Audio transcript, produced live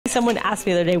Someone asked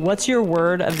me the other day, what's your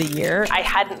word of the year? I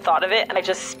hadn't thought of it, and I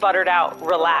just sputtered out,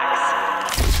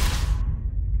 relax.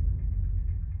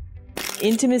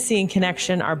 Intimacy and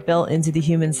connection are built into the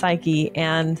human psyche,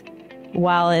 and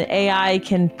while an AI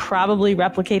can probably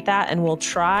replicate that and will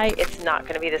try, it's not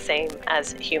going to be the same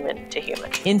as human to human.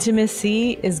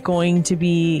 Intimacy is going to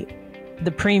be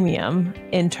the premium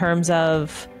in terms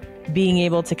of being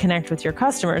able to connect with your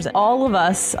customers. All of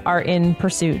us are in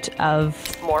pursuit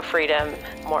of more freedom,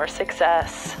 more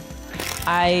success.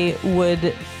 I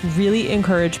would really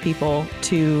encourage people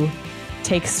to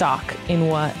take stock in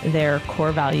what their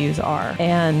core values are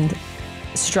and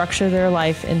structure their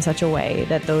life in such a way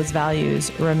that those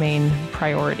values remain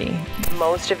priority.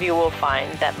 Most of you will find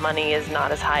that money is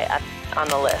not as high on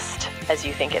the list as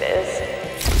you think it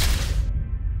is.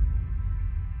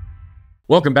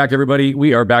 Welcome back, everybody.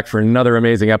 We are back for another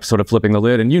amazing episode of Flipping the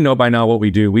Lid. And you know by now what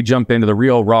we do. We jump into the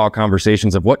real, raw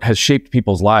conversations of what has shaped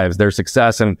people's lives, their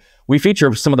success, and we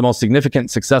feature some of the most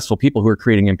significant, successful people who are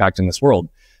creating impact in this world.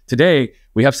 Today,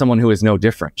 we have someone who is no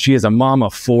different. She is a mom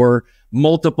of four,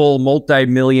 multiple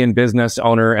multi-million business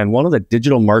owner, and one of the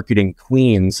digital marketing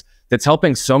queens that's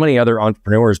helping so many other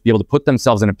entrepreneurs be able to put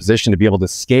themselves in a position to be able to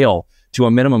scale to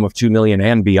a minimum of 2 million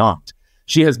and beyond.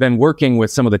 She has been working with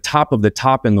some of the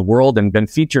top in the world and been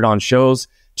featured on shows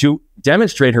to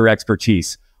demonstrate her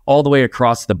expertise all the way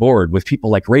across the board with people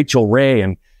like Rachel Ray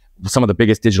and some of the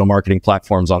biggest digital marketing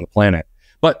platforms on the planet.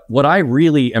 But what I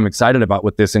really am excited about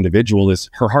with this individual is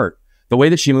her heart, the way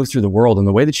that she moves through the world and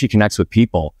the way that she connects with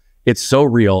people. It's so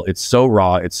real, it's so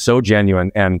raw, it's so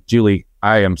genuine. And Julie,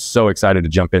 I am so excited to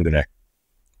jump in today.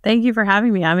 Thank you for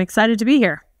having me. I'm excited to be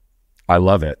here. I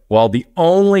love it. Well, the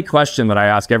only question that I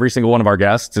ask every single one of our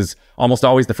guests is almost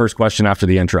always the first question after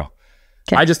the intro.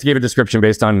 Okay. I just gave a description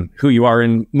based on who you are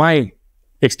in my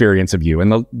experience of you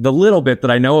and the little bit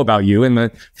that I know about you in the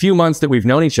few months that we've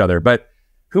known each other. But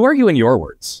who are you in your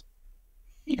words?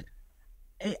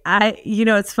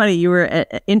 It's funny. You were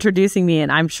introducing me,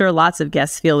 and I'm sure lots of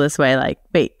guests feel this way. Like,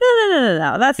 wait,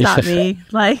 no, that's not me.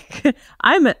 Like,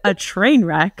 I'm a train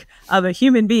wreck of a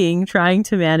human being trying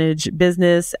to manage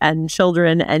business and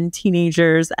children and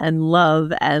teenagers and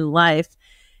love and life.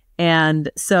 And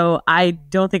so I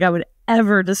don't think I would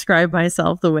ever describe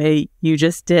myself the way you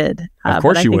just did. Of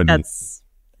course you wouldn't.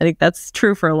 I think that's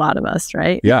true for a lot of us,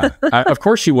 right? Yeah, of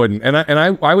course you wouldn't. And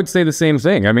I would say the same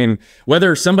thing. I mean,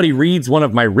 whether somebody reads one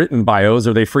of my written bios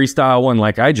or they freestyle one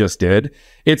like I just did,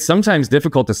 it's sometimes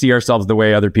difficult to see ourselves the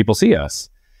way other people see us.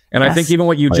 And yes, I think even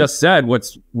what you just said,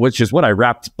 which is what I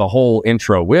wrapped the whole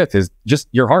intro with, is just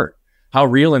your heart, how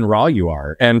real and raw you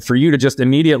are. And for you to just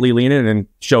immediately lean in and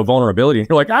show vulnerability, and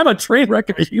you're like, I'm a train wreck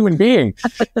of a human being.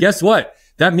 Guess what?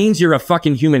 That means you're a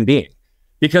fucking human being.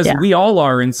 Because we all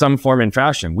are in some form and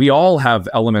fashion. We all have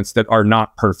elements that are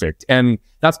not perfect. And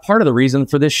that's part of the reason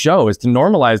for this show, is to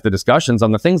normalize the discussions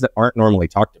on the things that aren't normally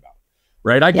talked about,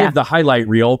 right? I give the highlight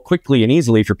reel quickly and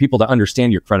easily for people to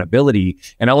understand your credibility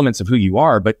and elements of who you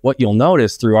are. But what you'll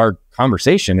notice through our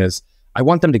conversation is I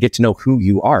want them to get to know who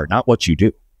you are, not what you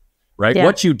do, right? Yeah.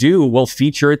 What you do will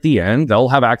feature at the end. They'll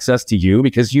have access to you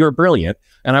because you're brilliant.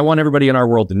 And I want everybody in our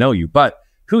world to know you. But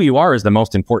who you are is the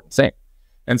most important thing.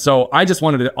 And so I just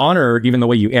wanted to honor even the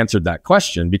way you answered that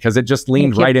question, because it just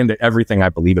leaned right into everything I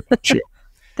believe about you.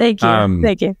 Thank you.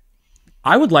 Thank you.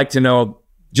 I would like to know,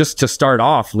 just to start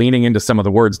off, leaning into some of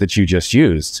the words that you just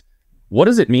used, what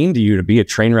does it mean to you to be a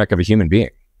train wreck of a human being?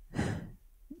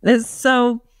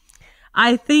 So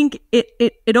I think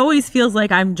it always feels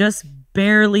like I'm just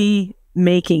barely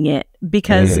making it,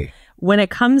 because when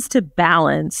it comes to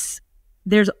balance,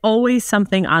 there's always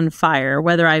something on fire,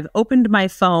 whether I've opened my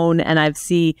phone and I've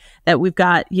see that we've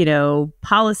got,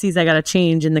 policies I got to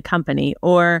change in the company,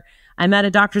 or I'm at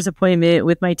a doctor's appointment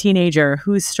with my teenager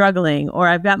who's struggling, or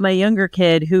I've got my younger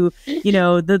kid who,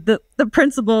 the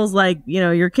principal's like,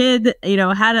 your kid,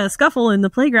 had a scuffle in the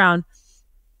playground.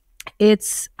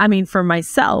 For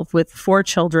myself with 4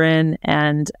 children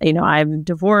and, I'm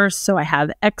divorced, so I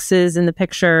have exes in the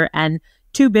picture and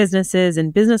 2 businesses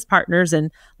and business partners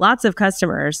and lots of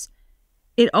customers.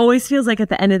 It always feels like at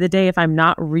the end of the day, if I'm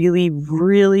not really,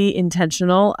 really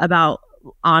intentional about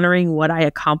honoring what I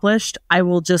accomplished, I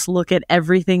will just look at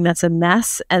everything that's a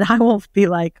mess and I will be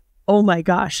like, oh my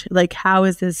gosh, like, how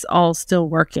is this all still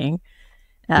working?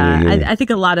 I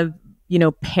think a lot of,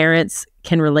 parents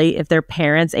can relate if they're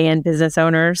parents and business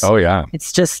owners. Oh yeah.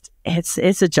 It's just,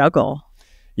 it's a juggle.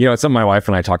 It's something my wife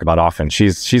and I talk about often.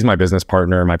 She's my business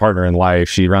partner, my partner in life.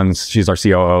 She's our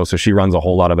COO. So she runs a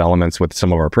whole lot of elements with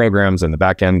some of our programs and the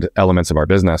back end elements of our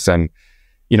business. And,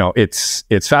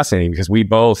 it's fascinating because we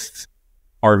both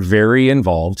are very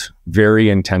involved, very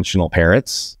intentional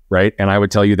parents, right? And I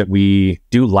would tell you that we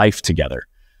do life together,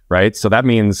 right? So that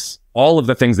means all of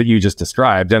the things that you just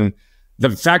described. And the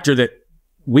factor that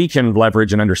we can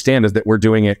leverage and understand is that we're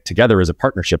doing it together as a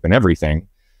partnership in everything.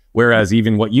 Whereas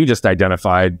even what you just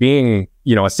identified, being,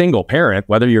 a single parent,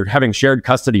 whether you're having shared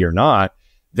custody or not,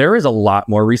 there is a lot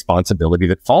more responsibility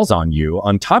that falls on you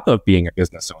on top of being a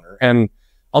business owner. And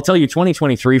I'll tell you,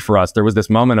 2023 for us, there was this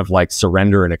moment of like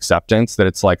surrender and acceptance that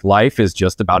it's like life is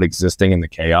just about existing in the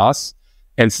chaos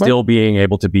and still being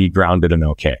able to be grounded and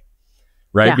okay.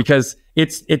 Right? Yeah. Because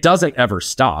it doesn't ever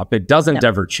stop. It doesn't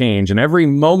ever change. And every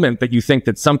moment that you think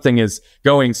that something is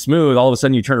going smooth, all of a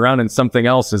sudden you turn around and something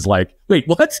else is like, wait,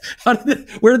 what?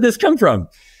 Where did this come from?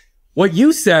 What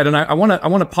you said, and I want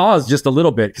to pause just a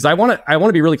little bit because I want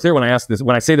to be really clear when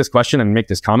I say this question and make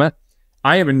this comment.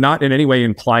 I am not in any way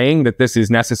implying that this is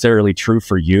necessarily true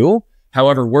for you.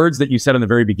 However, words that you said in the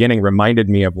very beginning reminded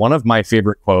me of one of my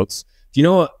favorite quotes. Do you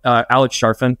know Alex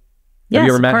Sharfin? Yes, have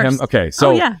you ever met course. him? Okay,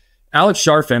 so yeah. Alex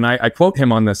Sharfin, I quote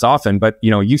him on this often, but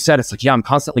you said it's like, I'm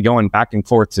constantly going back and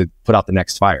forth to put out the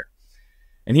next fire.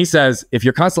 And he says, if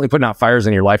you're constantly putting out fires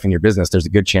in your life and your business, there's a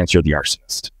good chance you're the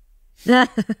arsonist. Yeah.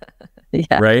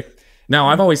 Right? Now,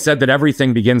 I've always said that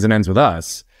everything begins and ends with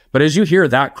us. But as you hear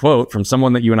that quote from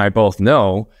someone that you and I both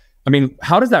know, I mean,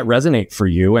 how does that resonate for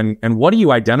you? And what do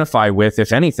you identify with,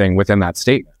 if anything, within that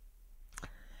statement?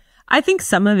 I think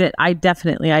some of it I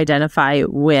definitely identify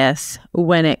with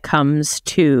when it comes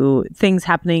to things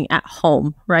happening at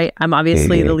home, right? I'm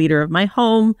obviously the leader of my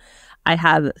home. I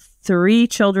have 3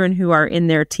 children who are in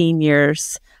their teen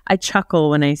years. I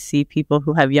chuckle when I see people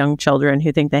who have young children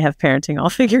who think they have parenting all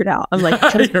figured out. I'm like,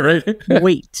 just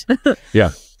wait.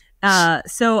 Yeah.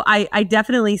 So I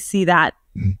definitely see that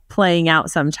playing out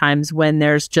sometimes when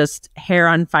there's just hair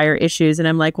on fire issues. And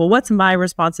I'm like, well, what's my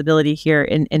responsibility here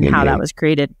in how that was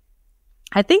created?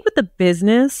 I think with the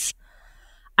business,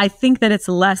 I think that it's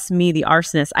less me, the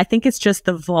arsonist. I think it's just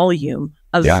the volume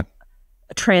of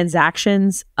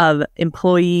transactions, of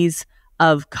employees,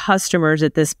 of customers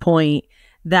at this point,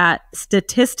 that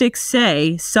statistics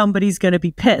say somebody's going to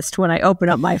be pissed when I open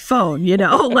up my phone,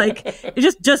 like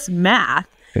it's just math.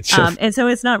 And so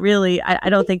it's not really, I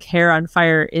don't think hair on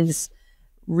fire is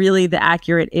really the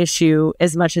accurate issue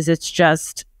as much as it's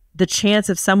just the chance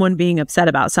of someone being upset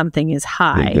about something is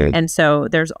high. Mm-hmm. And so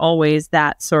there's always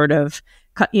that sort of,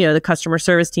 the customer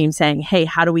service team saying, hey,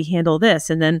 how do we handle this?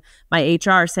 And then my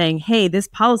HR saying, hey, this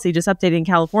policy just updated in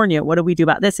California. What do we do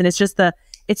about this? And it's just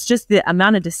the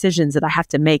amount of decisions that I have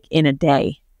to make in a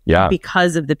day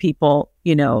because of the people,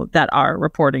 that are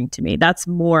reporting to me. That's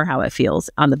more how it feels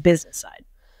on the business side.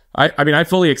 I mean, I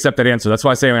fully accept that answer. That's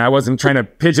why I say, I wasn't trying to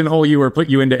pigeonhole you or put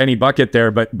you into any bucket there.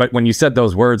 But when you said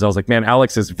those words, I was like, man,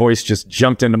 Alex's voice just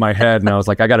jumped into my head. And I was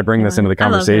like, I got to bring this into the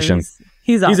conversation.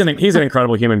 He's awesome. He's an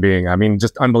incredible human being. I mean,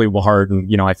 just unbelievable heart.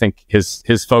 And, I think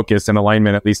his focus and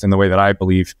alignment, at least in the way that I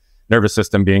believe, nervous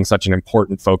system being such an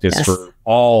important focus for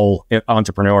all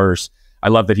entrepreneurs. I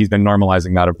love that he's been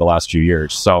normalizing that over the last few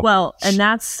years. So, well, and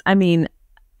that's, it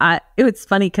was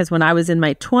funny because when I was in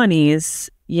my 20s,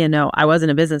 I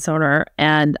wasn't a business owner,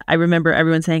 and I remember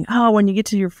everyone saying, oh, when you get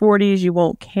to your 40s, you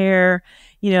won't care,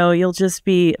 you'll just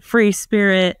be free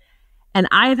spirit. And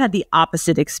I've had the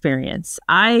opposite experience.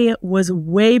 I was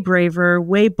way braver,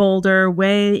 way bolder,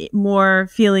 way more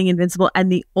feeling invincible. And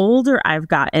the older I've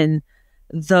gotten,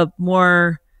 the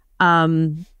more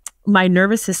my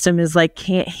nervous system is like,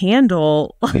 can't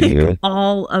handle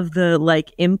all of the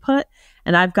input.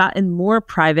 And I've gotten more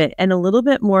private and a little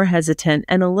bit more hesitant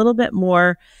and a little bit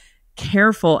more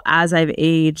careful as I've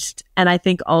aged. And I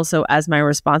think also as my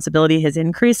responsibility has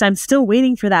increased, I'm still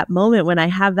waiting for that moment when I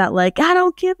have that, I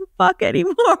don't give a fuck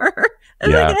anymore.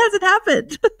 And it hasn't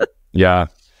happened. Yeah.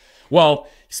 Well,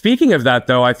 speaking of that,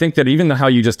 though, I think that even how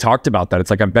you just talked about that, it's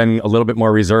like I've been a little bit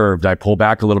more reserved. I pull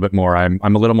back a little bit more. I'm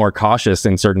a little more cautious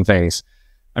in certain things.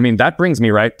 I mean, that brings me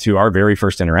right to our very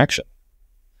first interaction.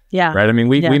 Yeah. Right. I mean,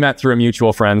 we met through a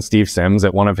mutual friend, Steve Sims,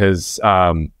 at one of his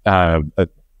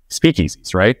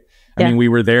speakeasies. Right. I mean, we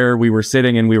were there, we were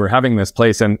sitting, and we were having this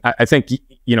place. And I think,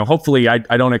 hopefully I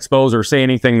don't expose or say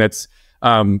anything that's,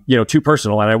 too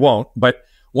personal, and I won't. But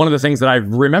one of the things that I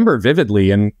remember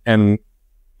vividly and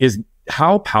is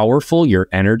how powerful your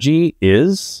energy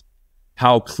is,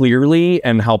 how clearly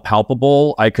and how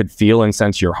palpable I could feel and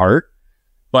sense your heart.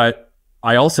 But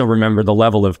I also remember the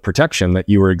level of protection that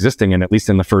you were existing in, at least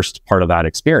in the first part of that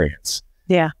experience.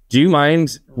 Yeah. Do you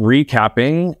mind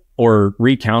recapping or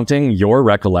recounting your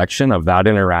recollection of that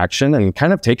interaction and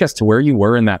kind of take us to where you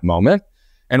were in that moment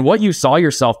and what you saw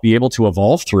yourself be able to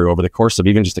evolve through over the course of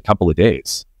even just a couple of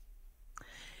days?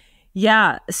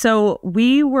 Yeah. So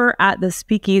we were at the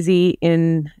Speakeasy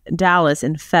in Dallas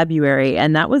in February,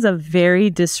 and that was a very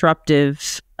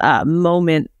disruptive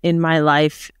moment in my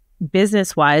life,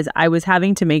 business wise. I was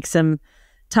having to make some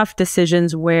tough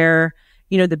decisions where,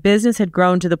 the business had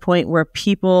grown to the point where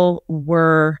people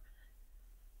were,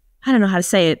 I don't know how to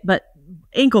say it, but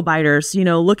ankle biters,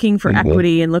 looking for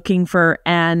equity and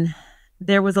and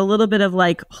there was a little bit of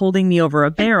like holding me over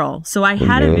a barrel. So I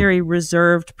had a very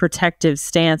reserved, protective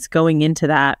stance going into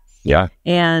that. Yeah.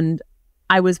 And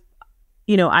I was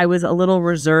a little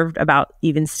reserved about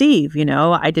even Steve.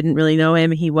 I didn't really know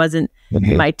him. He wasn't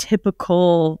my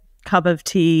typical cup of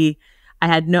tea.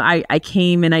 I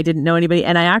came and I didn't know anybody.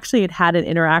 And I actually had an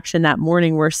interaction that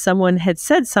morning where someone had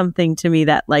said something to me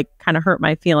that like kind of hurt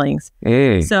my feelings.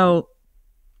 So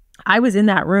I was in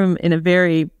that room in a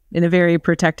very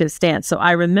protective stance. So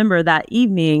I remember that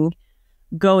evening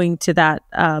going to that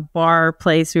bar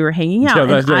place we were hanging out.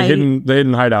 Yeah, the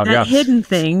hidden hideout. That hidden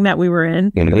thing that we were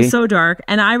in. It was so dark.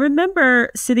 And I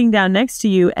remember sitting down next to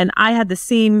you, and I had the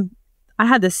same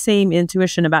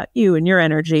intuition about you and your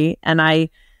energy. And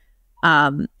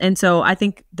so I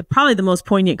think probably the most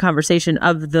poignant conversation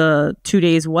of the 2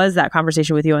 days was that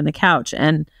conversation with you on the couch.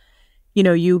 And,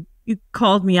 you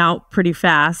called me out pretty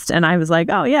fast, and I was like,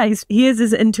 oh yeah, he is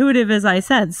as intuitive as I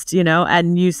sensed,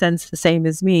 and you sensed the same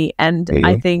as me. And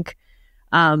I think,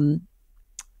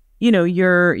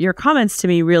 your comments to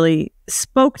me really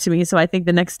spoke to me. So I think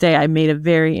the next day I made a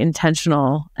very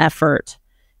intentional effort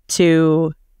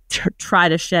to try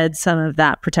to shed some of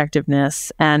that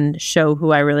protectiveness and show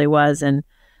who I really was. And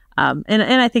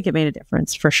I think it made a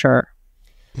difference for sure.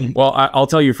 Well, I'll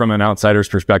tell you from an outsider's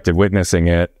perspective, witnessing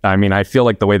it, I mean, I feel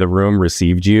like the way the room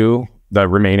received you, the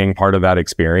remaining part of that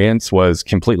experience was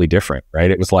completely different,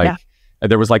 right? It was like,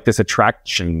 there was like this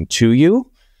attraction to you.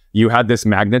 You had this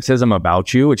magnetism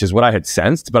about you, which is what I had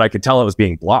sensed, but I could tell it was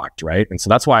being blocked, right? And so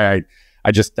that's why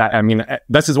I mean,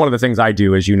 this is one of the things I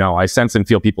do, as you know. I sense and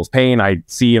feel people's pain. I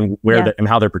see and and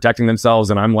how they're protecting themselves.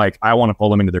 And I'm like, I want to pull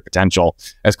them into their potential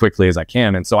as quickly as I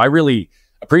can. And so I really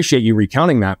appreciate you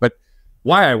recounting that. But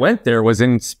why I went there was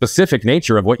in specific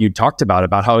nature of what you talked about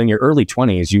how in your early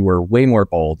 20s, you were way more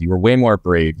bold, you were way more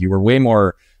brave, you were way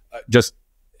more just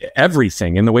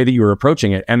everything in the way that you were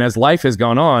approaching it. And as life has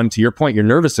gone on, to your point, your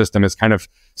nervous system has kind of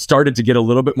started to get a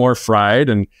little bit more fried.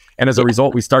 And as a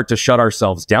result, we start to shut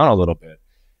ourselves down a little bit.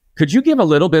 Could you give a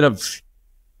little bit of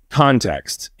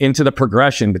context into the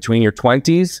progression between your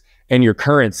 20s and your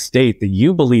current state that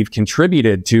you believe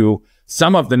contributed to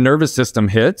some of the nervous system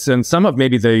hits and some of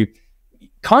maybe the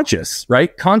conscious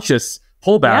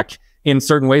pullback in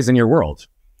certain ways in your world?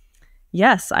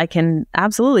 Yes, I can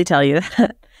absolutely tell you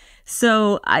that.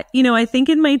 So I think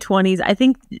in my 20s, I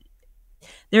think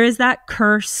there is that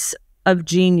curse of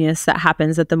genius that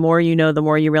happens, that the more you know, the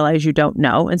more you realize you don't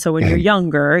know. And so when you're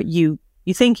younger, you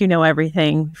think you know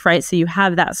everything, right? So you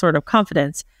have that sort of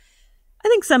confidence. I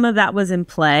think some of that was in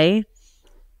play.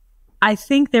 I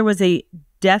think there was a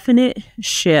definite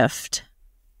shift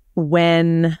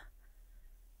when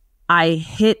I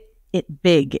hit it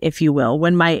big, if you will,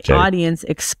 when my audience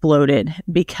exploded,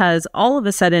 because all of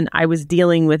a sudden I was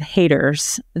dealing with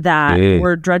haters that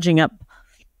were drudging up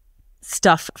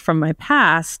stuff from my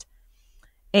past.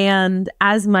 And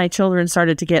as my children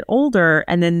started to get older,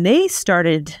 and then they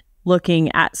started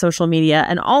looking at social media,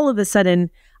 and all of a sudden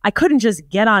I couldn't just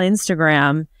get on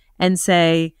Instagram and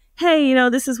say, hey,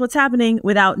 this is what's happening,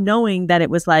 without knowing that it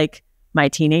was like my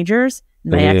teenagers,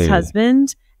 my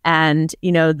ex-husband, and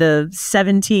the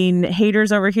 17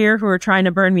 haters over here who are trying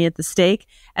to burn me at the stake.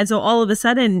 And so all of a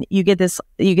sudden you get this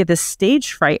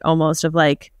stage fright almost of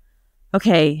like,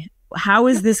 okay, how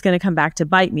is this going to come back to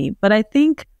bite me? But I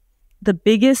think the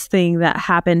biggest thing that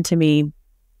happened to me,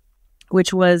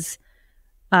 which was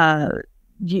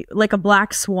like a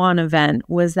black swan event,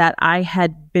 was that I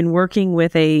had been working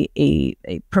with a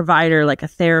provider, like a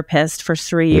therapist, for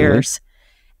 3 years.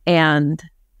 And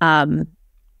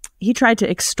he tried to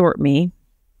extort me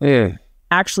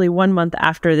actually 1 month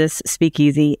after this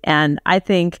speakeasy. And I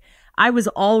think I was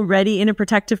already in a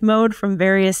protective mode from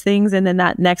various things. And then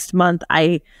that next month,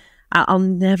 I'll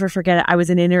never forget it. I was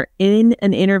in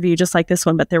an interview just like this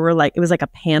one, but it was like a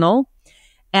panel,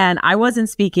 and I wasn't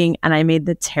speaking. And I made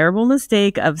the terrible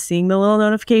mistake of seeing the little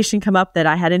notification come up that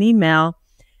I had an email.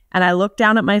 And I looked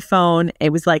down at my phone.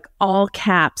 It was like all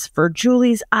caps, for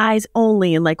Julie's eyes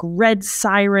only, and like red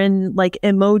siren, like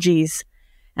emojis.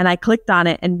 And I clicked on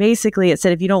it. And basically it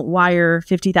said, if you don't wire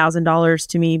 $50,000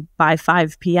 to me by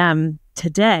 5 p.m.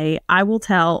 today, I will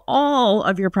tell all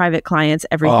of your private clients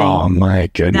everything my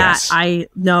goodness that I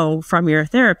know from your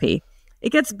therapy.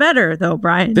 It gets better though,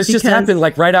 Brian. This just happened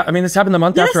like right out. I mean, this happened the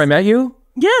month after I met you?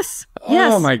 Yes.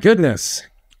 Oh my goodness.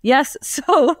 Yes.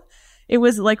 So it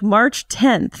was like March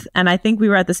 10th. And I think we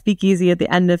were at the Speakeasy at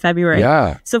the end of February.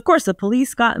 Yeah. So of course the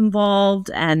police got involved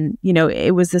and, you know,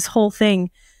 it was this whole thing.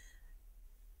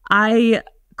 I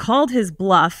called his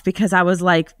bluff because I was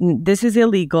like, this is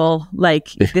illegal.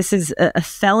 Like this is a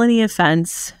felony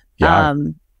offense. Yeah.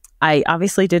 I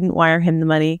obviously didn't wire him the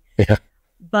money. Yeah.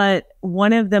 But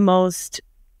one of the most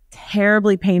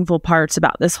terribly painful parts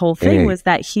about this whole thing was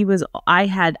that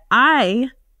I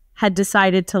had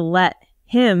decided to let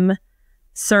him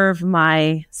serve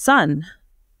my son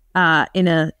in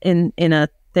a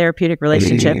therapeutic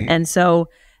relationship. And so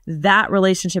that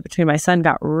relationship between my son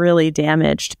got really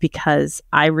damaged because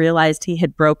I realized he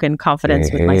had broken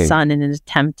confidence with my son in an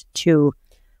attempt to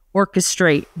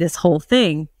orchestrate this whole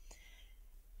thing.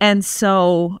 And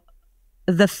so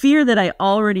the fear that I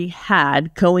already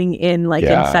had going in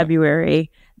in February,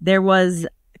 there was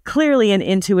clearly an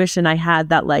intuition I had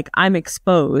that like I'm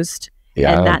exposed.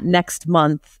 And that next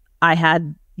month I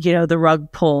had, you know, the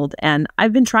rug pulled, and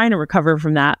I've been trying to recover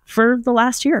from that for the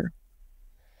last year.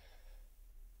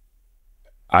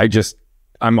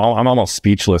 I'm almost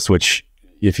speechless, which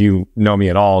if you know me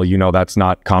at all, you know that's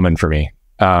not common for me.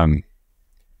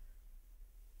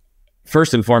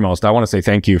 First and foremost, I want to say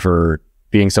thank you for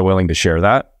being so willing to share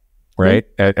that, right?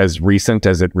 As recent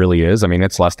as it really is. I mean,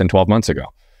 it's less than 12 months ago,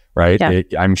 right? Yeah.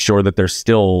 I'm sure that there's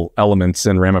still elements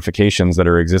and ramifications that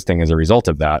are existing as a result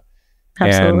of that.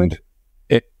 Absolutely. And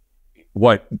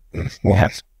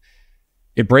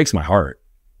it breaks my heart.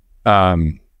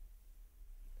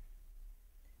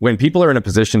 When people are in a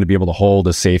position to be able to hold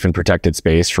a safe and protected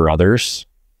space for others,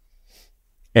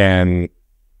 and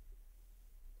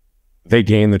they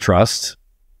gain the trust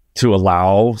to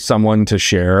allow someone to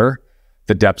share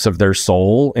the depths of their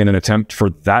soul in an attempt for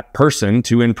that person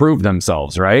to improve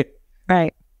themselves, right?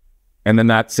 Right. And then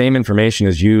that same information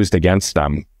is used against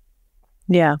them.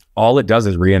 Yeah. All it does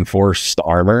is reinforce the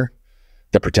armor,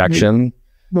 the protection,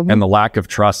 and the lack of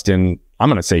trust in, I'm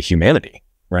going to say, humanity,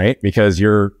 right? Because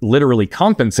you're literally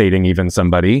compensating even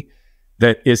somebody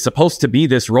that is supposed to be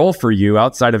this role for you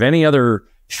outside of any other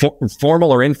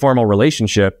formal or informal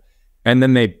relationship. And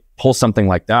then they pull something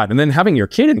like that. And then having your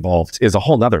kid involved is a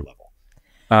whole nother level.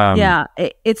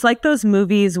 It's like those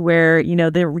movies where, you know,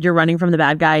 you're running from the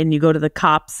bad guy and you go to the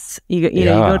cops, you know,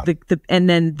 you go to and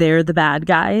then they're the bad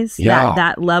guys. Yeah.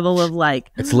 That level of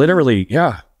like, it's literally,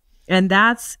 And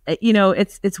that's, you know,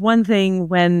 it's one thing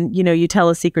when, you know, you tell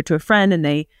a secret to a friend and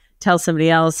they tell somebody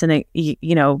else and it,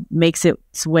 you know, makes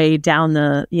its way down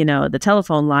the, you know, the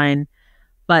telephone line.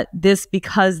 But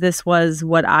because this was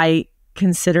what I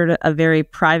considered a very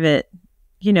private,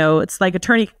 you know, it's like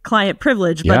attorney-client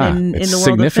privilege, but in the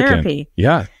world of therapy.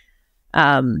 Yeah.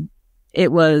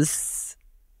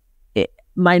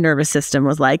 My nervous system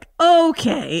was like,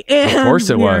 okay, and of course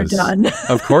it was done.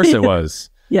 Of course it was.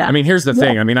 Yeah. I mean, here's the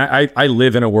thing. I mean, I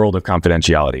live in a world of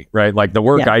confidentiality, right? Like the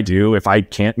work I do, if I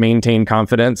can't maintain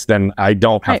confidence, then I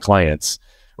don't have clients,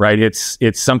 right? It's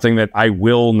something that I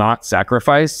will not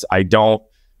sacrifice. I don't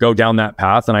go down that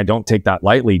path, and I don't take that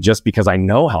lightly just because I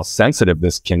know how sensitive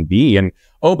this can be. And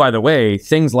oh, by the way,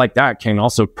 things like that can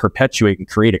also perpetuate and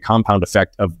create a compound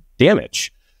effect of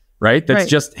damage, right? That's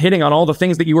just hitting on all the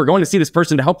things that you were going to see this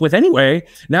person to help with anyway.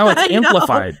 Now it's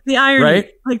amplified. The irony, right?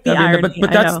 Like the irony.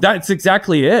 But that's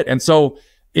exactly it. And so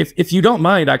if you don't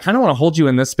mind, I kind of want to hold you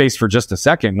in this space for just a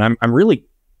second. And I'm really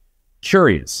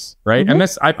curious, right? And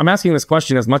I'm asking this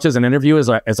question as much as an interview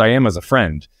as I am as a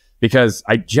friend, because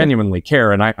I genuinely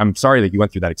care. And I'm sorry that you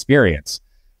went through that experience.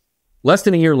 Less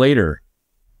than a year later,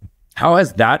 how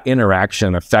has that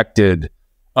interaction affected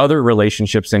other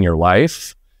relationships in your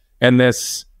life? And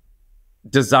this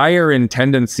desire and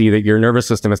tendency that your nervous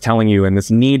system is telling you, and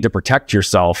this need to protect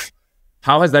yourself,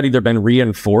 how has that either been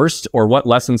reinforced, or what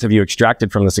lessons have you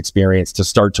extracted from this experience to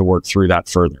start to work through that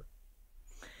further?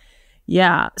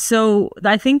 Yeah. So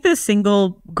I think the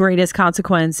single greatest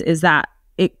consequence is that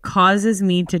it causes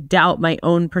me to doubt my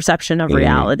own perception of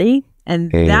reality.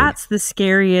 And that's the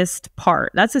scariest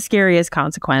part. That's the scariest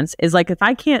consequence, is like, if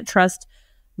I can't trust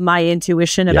my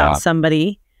intuition about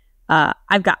somebody, I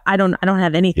don't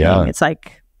have anything. It's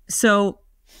like, so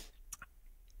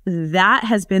that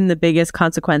has been the biggest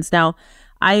consequence. Now,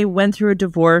 I went through a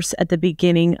divorce at the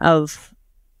beginning of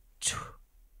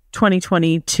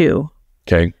 2022.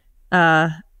 Okay.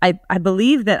 I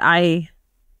believe that oh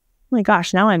my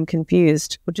gosh, now I'm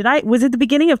confused. Was it the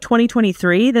beginning of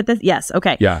 2023 yes.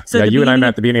 Okay. Yeah. So you and I met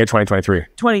at the beginning of 2023.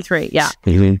 23. Yeah.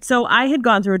 So I had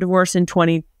gone through a divorce in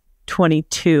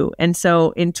 2022. And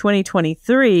so in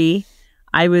 2023,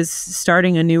 I was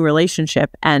starting a new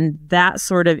relationship, and that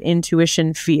sort of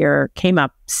intuition fear came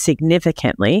up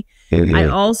significantly. I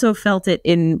also felt it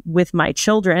with my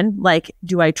children. Like,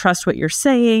 do I trust what you're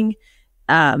saying?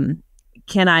 Can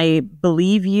I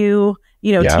believe you?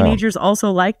 Teenagers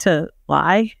also like to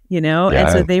lie,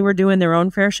 and so they were doing their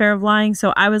own fair share of lying.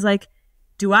 So I was like,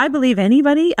 do I believe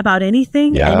anybody about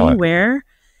anything, anywhere?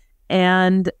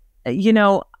 And,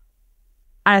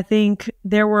 I think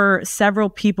there were several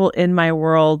people in my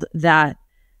world that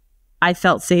I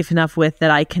felt safe enough with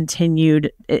that I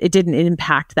continued. It didn't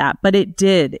impact that, but it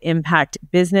did impact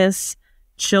business,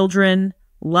 children,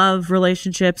 love,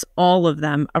 relationships, all of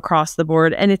them across the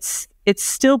board. And it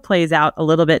still plays out a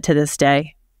little bit to this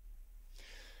day.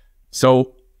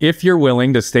 So if you're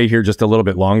willing to stay here just a little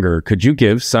bit longer, could you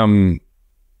give some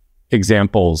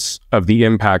examples of the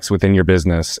impacts within your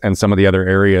business and some of the other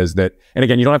areas that, and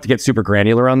again, you don't have to get super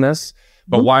granular on this,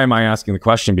 but why am I asking the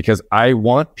question? Because I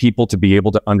want people to be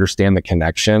able to understand the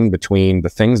connection between the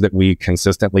things that we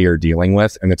consistently are dealing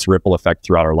with and its ripple effect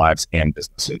throughout our lives and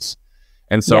businesses.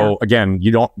 And so again,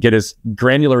 you don't get as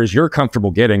granular as you're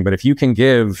comfortable getting, but if you can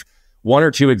give one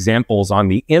or two examples on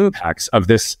the impacts of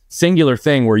this singular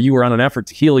thing where you were on an effort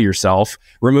to heal yourself,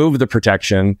 remove the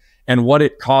protection, and what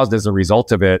it caused as a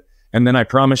result of it. And then I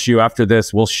promise you after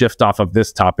this, we'll shift off of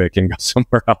this topic and go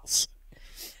somewhere else.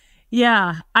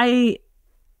 Yeah.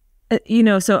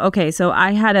 So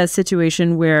I had a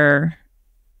situation where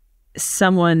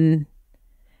someone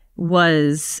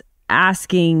was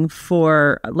asking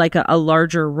for like a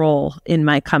larger role in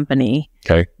my company.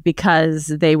 Okay. Because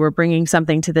they were bringing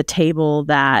something to the table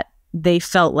that they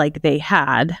felt like they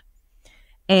had.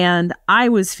 And I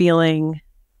was feeling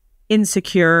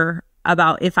insecure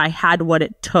about if I had what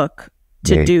it took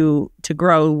to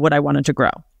grow what I wanted to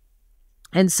grow.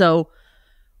 And so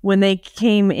when they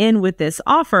came in with this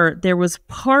offer, there was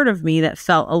part of me that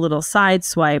felt a little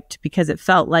sideswiped because it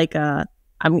felt like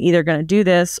I'm either going to do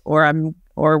this or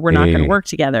we're not going to work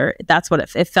together. That's what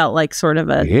it felt like, sort of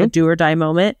a do or die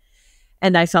moment.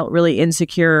 And I felt really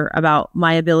insecure about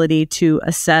my ability to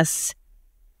assess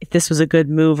if this was a good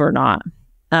move or not.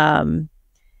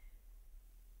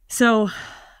 So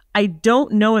I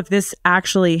don't know if this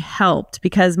actually helped,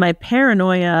 because my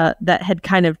paranoia that had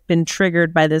kind of been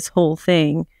triggered by this whole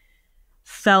thing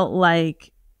felt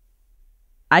like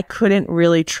I couldn't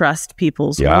really trust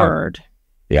people's word.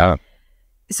 Yeah.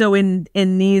 So in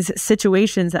these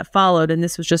situations that followed, and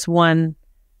this was just one,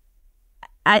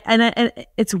 and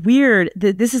it's weird.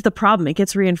 This is the problem. It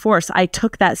gets reinforced. I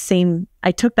took that same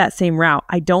route.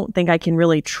 I don't think I can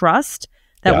really trust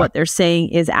that what they're saying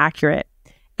is accurate.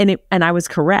 And I was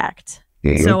correct.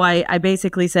 So I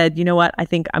basically said, you know what? I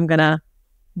think I'm going to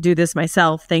do this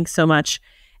myself. Thanks so much.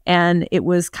 And it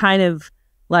was kind of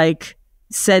like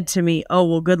said to me, oh,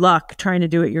 well, good luck trying to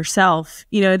do it yourself.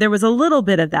 There was a little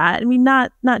bit of that. I mean,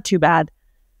 not too bad.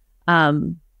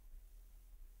 But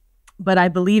I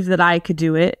believed that I could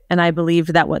do it. And I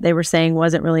believed that what they were saying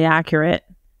wasn't really accurate,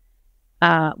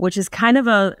 which is kind of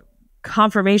a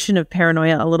confirmation of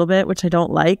paranoia a little bit, which I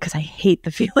don't like because I hate the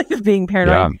feeling of being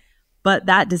paranoid. But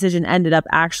that decision ended up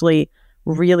actually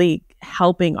really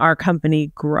helping our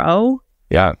company grow.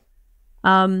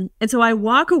 And so I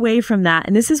walk away from that,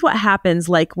 and this is what happens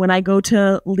like when I go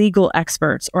to legal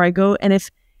experts, or I go, and if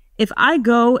I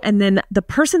go and then the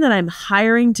person that I'm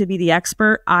hiring to be the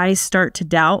expert, I start to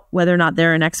doubt whether or not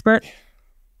they're an expert.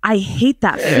 I hate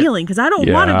that feeling because I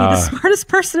don't want to be the smartest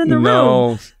person in the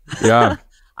room.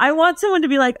 I want someone to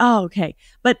be like, oh, okay.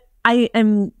 But I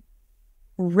am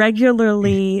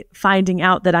regularly finding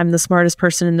out that I'm the smartest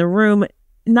person in the room,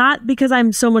 not because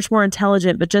I'm so much more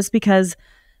intelligent, but just because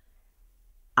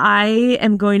I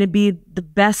am going to be the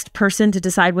best person to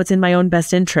decide what's in my own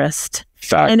best interest.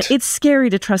 And it's scary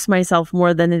to trust myself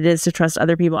more than it is to trust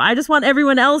other people. I just want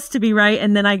everyone else to be right,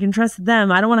 and then I can trust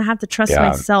them. I don't want to have to trust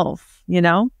myself,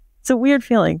 It's a weird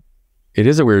feeling. It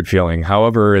is a weird feeling.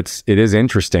 However, it is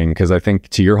interesting because I think,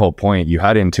 to your whole point, you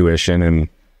had intuition in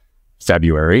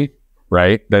February,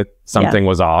 right? That something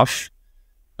was off.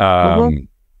 I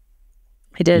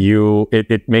did.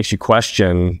 It makes you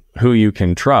question who you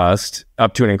can trust,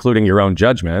 up to and including your own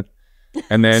judgment.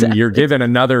 And then you're given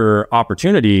another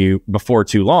opportunity before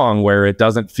too long where it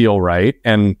doesn't feel right.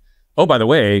 And oh, by the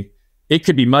way, it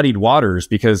could be muddied waters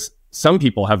because some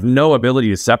people have no ability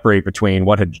to separate between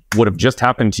what would have just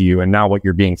happened to you and now what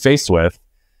you're being faced with.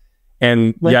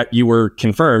 And yet you were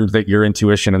confirmed that your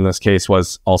intuition in this case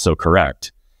was also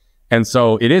correct. And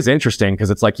so it is interesting because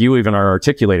it's like you even are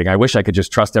articulating, I wish I could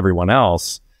just trust everyone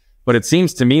else. But it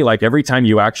seems to me like every time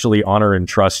you actually honor and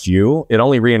trust you, it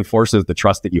only reinforces the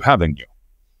trust that you have in you.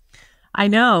 I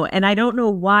know. And I don't know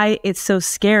why it's so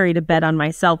scary to bet on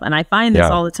myself. And I find this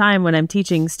all the time when I'm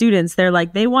teaching students. They're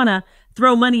like, they want to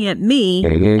throw money at me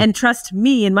and trust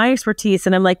me and my expertise.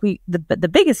 And I'm like, the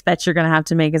biggest bet you're going to have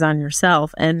to make is on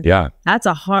yourself. And it's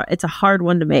a hard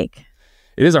one to make.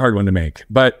 It is a hard one to make.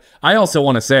 But I also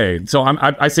want to say, so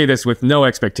I say this with no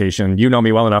expectation. You know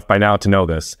me well enough by now to know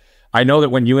this. I know that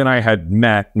when you and I had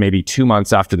met maybe 2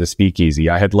 months after the speakeasy,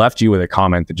 I had left you with a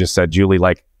comment that just said, Julie,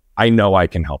 like, I know I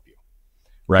can help you,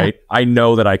 right? Yeah. I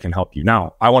know that I can help you.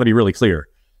 Now, I want to be really clear.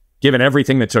 Given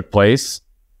everything that took place,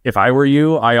 if I were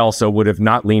you, I also would have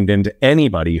not leaned into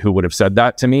anybody who would have said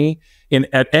that to me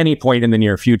at any point in the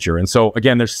near future. And so,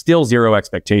 again, there's still zero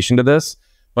expectation to this,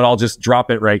 but I'll just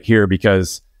drop it right here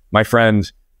because, my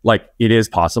friend, like, it is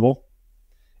possible.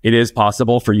 It is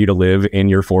possible for you to live in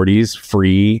your 40s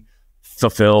free,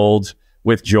 fulfilled,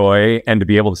 with joy, and to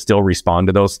be able to still respond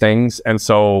to those things. And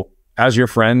so, as your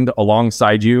friend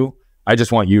alongside you, I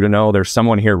just want you to know there's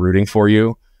someone here rooting for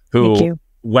you who,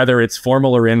 whether it's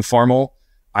formal or informal,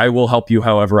 I will help you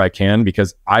however I can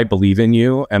because I believe in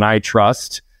you and I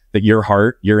trust that your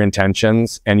heart, your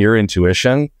intentions, and your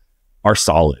intuition are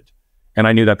solid. And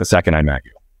I knew that the second I met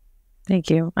you. Thank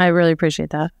you. I really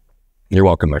appreciate that. You're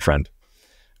welcome, my friend.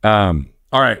 All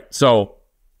right. So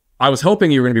I was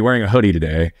hoping you were going to be wearing a hoodie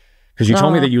today because you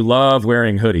told me that you love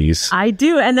wearing hoodies. I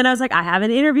do. And then I was like, I have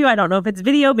an interview. I don't know if it's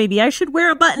video. Maybe I should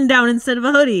wear a button down instead of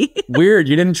a hoodie. Weird.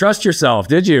 You didn't trust yourself,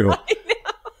 did you? I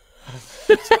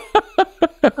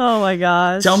know. Oh my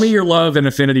gosh. Tell me your love and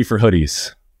affinity for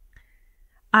hoodies.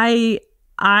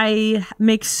 I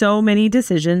make so many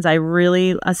decisions. I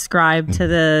really ascribe to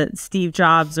the Steve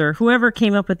Jobs or whoever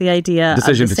came up with the idea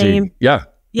decision of the same. Yeah.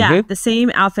 The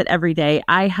same outfit every day.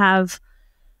 I have,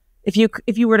 if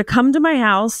you were to come to my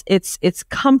house, it's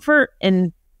comfort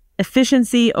and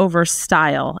efficiency over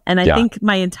style. And I think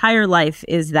my entire life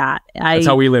is that. That's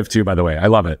how we live too, by the way. I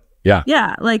love it. Yeah.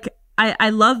 Yeah. Like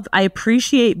I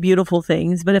appreciate beautiful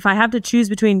things, but if I have to choose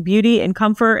between beauty and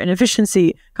comfort and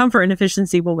efficiency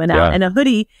will win out. And a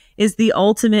hoodie is the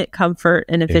ultimate comfort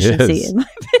and efficiency. In my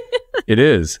opinion. It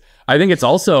is. I think it's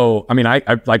also, I mean, I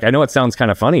know it sounds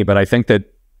kind of funny, but I think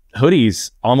that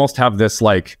hoodies almost have this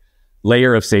like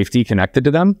layer of safety connected to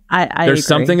them. I There's agree.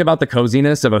 something about the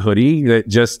coziness of a hoodie that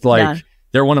just like,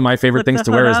 they're one of my favorite things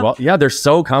to wear as well. Yeah, they're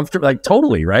so comfortable, like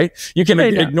totally, right? You can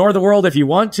ignore the world if you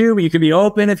want to, but you can be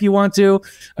open if you want to.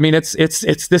 I mean, it's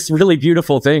this really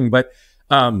beautiful thing, but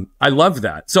I love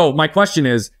that. So my question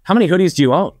is, how many hoodies do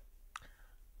you own?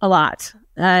 A lot.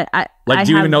 Do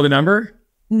you even know the number?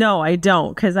 No, I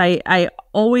don't, because I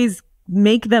always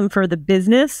make them for the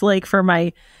business, like for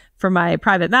my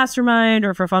private mastermind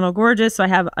or for Funnel Gorgeous. So I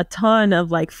have a ton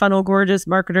of like Funnel Gorgeous,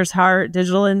 Marketer's Heart,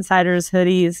 Digital Insiders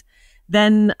hoodies.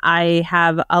 Then I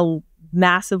have a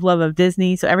massive love of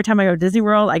Disney. So every time I go to Disney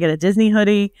World, I get a Disney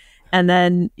hoodie. And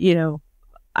then,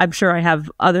 I'm sure I have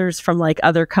others from like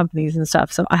other companies and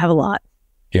stuff. So I have a lot.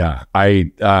 Yeah. I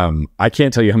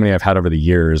can't tell you how many I've had over the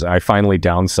years. I finally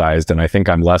downsized and I think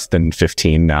I'm less than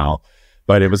 15 now.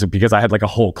 But it was because I had like a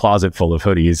whole closet full of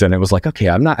hoodies and it was like, okay,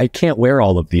 I can't wear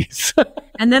all of these.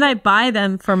 And then I buy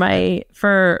them for my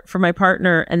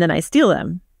partner and then I steal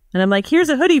them. And I'm like, here's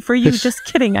a hoodie for you. Just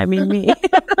kidding. I mean, me.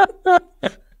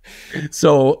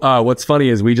 So what's funny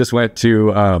is we just went to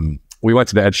the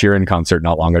Ed Sheeran concert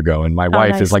not long ago. And my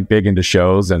wife is like big into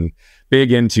shows and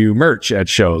big into merch at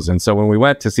shows. And so when we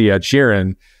went to see Ed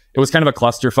Sheeran, it was kind of a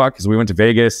clusterfuck because we went to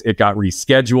Vegas. It got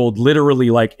rescheduled literally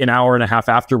like an hour and a half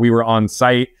after we were on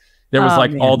site. There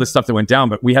was all this stuff that went down,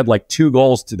 but we had like 2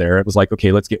 goals to there. It was like,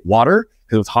 okay, let's get water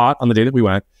because it was hot on the day that we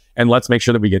went. And let's make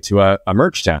sure that we get to a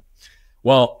merch tent.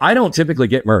 Well, I don't typically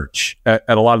get merch at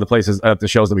a lot of the places at the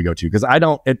shows that we go to because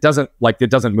it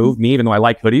doesn't move me, even though I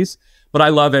like hoodies. But I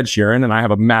love Ed Sheeran and I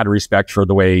have a mad respect for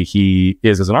the way he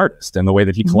is as an artist and the way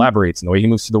that he collaborates and the way he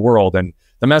moves through the world and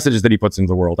the messages that he puts into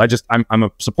the world. I'm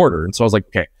a supporter. And so I was like,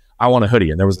 okay, I want a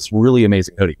hoodie. And there was this really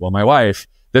amazing hoodie. Well, my wife,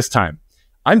 this time,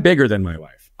 I'm bigger than my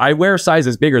wife. I wear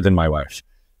sizes bigger than my wife.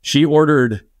 She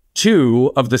ordered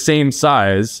 2 of the same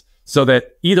size so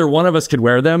that either one of us could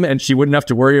wear them and she wouldn't have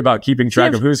to worry about keeping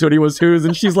track of whose hoodie was whose.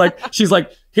 And she's like,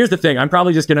 here's the thing. I'm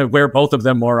probably just going to wear both of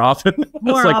them more often.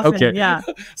 More like, often, okay. Yeah.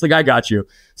 It's like, I got you.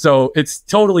 So it's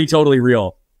totally, totally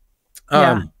real.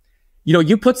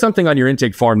 You put something on your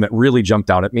intake form that really jumped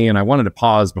out at me. And I wanted to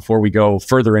pause before we go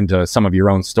further into some of your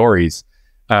own stories.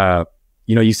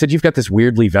 You said you've got this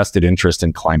weirdly vested interest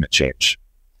in climate change.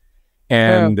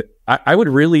 And I would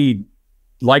really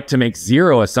like to make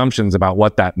zero assumptions about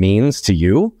what that means to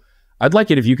you. I'd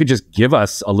like it if you could just give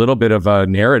us a little bit of a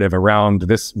narrative around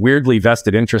this weirdly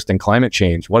vested interest in climate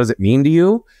change. What does it mean to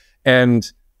you?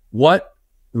 And what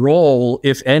role,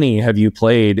 if any, have you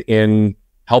played in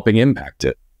helping impact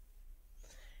it?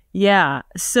 Yeah.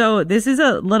 So this is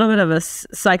a little bit of a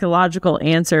psychological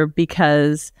answer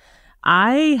because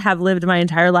I have lived my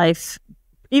entire life,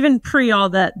 even pre all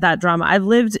that drama, I've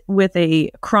lived with a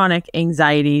chronic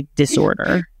anxiety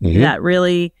disorder that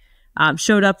really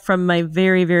showed up from my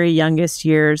very, very youngest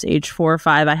years, age 4 or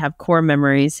 5. I have core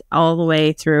memories all the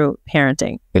way through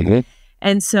parenting.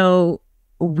 And so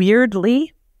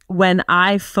weirdly, when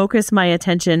I focus my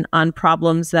attention on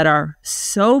problems that are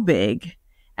so big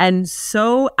and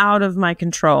so out of my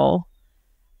control,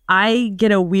 I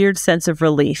get a weird sense of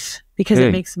relief because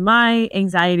it makes my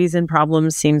anxieties and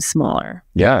problems seem smaller.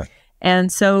 Yeah.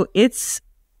 And so it's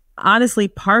honestly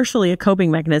partially a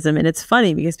coping mechanism. And it's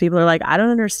funny because people are like, I don't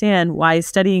understand why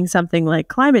studying something like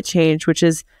climate change, which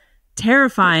is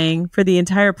terrifying for the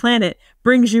entire planet,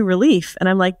 brings you relief. And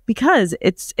I'm like, because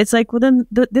it's like, well, then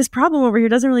this problem over here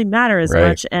doesn't really matter as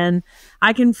much. And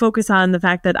I can focus on the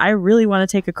fact that I really want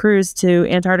to take a cruise to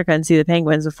Antarctica and see the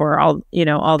penguins before all the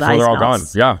ice they're all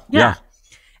melts. gone. Yeah.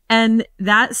 And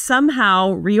that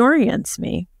somehow reorients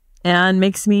me and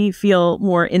makes me feel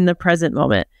more in the present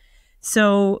moment.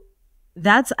 So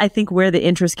that's, I think, where the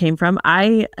interest came from.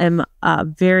 I am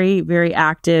very, very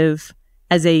active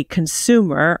as a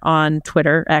consumer on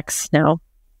Twitter, X now.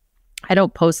 I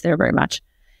don't post there very much.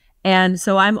 And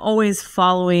so I'm always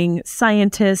following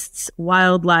scientists,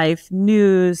 wildlife,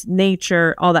 news,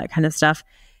 nature, all that kind of stuff.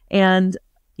 And,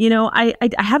 I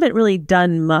haven't really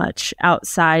done much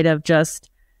outside of just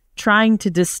trying to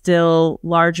distill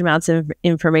large amounts of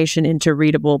information into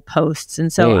readable posts.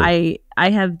 And so I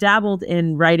have dabbled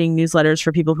in writing newsletters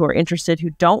for people who are interested, who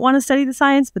don't want to study the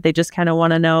science, but they just kind of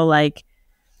want to know,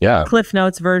 Cliff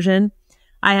Notes version.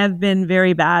 I have been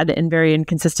very bad and very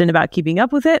inconsistent about keeping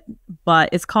up with it, but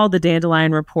it's called the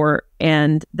Dandelion Report.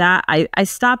 And that I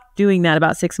stopped doing that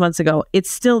about 6 months ago. It's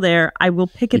still there. I will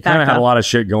pick it back up. You kind of had a lot of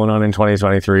shit going on in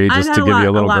 2023, just to give you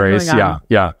a little grace.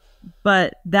 Yeah.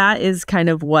 But that is kind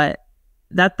of what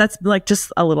that's like,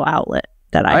 just a little outlet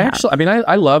that I have.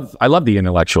 I love the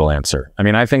intellectual answer.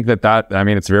 I think that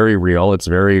it's very real. It's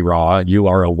very raw. You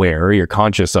are aware, you're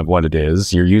conscious of what it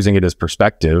is. You're using it as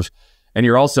perspective. And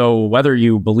you're also, whether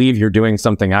you believe you're doing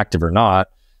something active or not,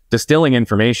 distilling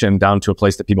information down to a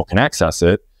place that people can access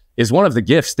it is one of the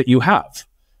gifts that you have,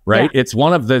 right? Yeah. It's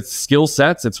one of the skill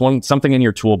sets. It's something in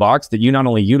your toolbox that you not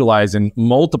only utilize in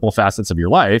multiple facets of your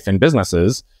life and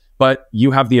businesses, but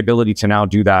you have the ability to now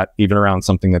do that even around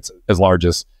something that's as large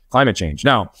as climate change.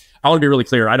 Now, I want to be really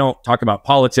clear. I don't talk about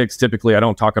politics. Typically, I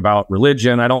don't talk about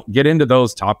religion. I don't get into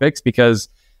those topics because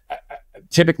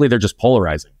typically they're just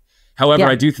polarizing. However,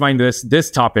 I do find this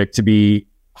topic to be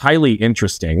highly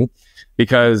interesting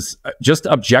because just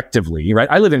objectively, right?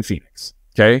 I live in Phoenix,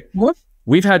 okay? What?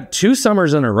 We've had 2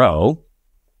 summers in a row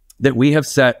that we have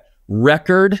set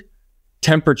record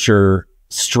temperature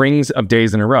strings of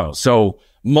days in a row. So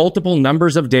multiple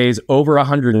numbers of days over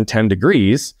 110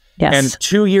 degrees. Yes. And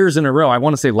 2 years in a row, I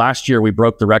want to say last year we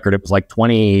broke the record. It was like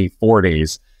 24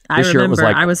 days. This year it was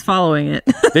like, I was following it.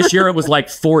 This year it was like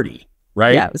 40,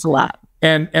 right? Yeah, it was a lot.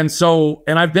 And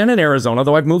I've been in Arizona,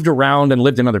 though I've moved around and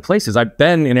lived in other places. I've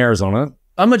been in Arizona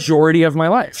a majority of my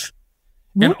life.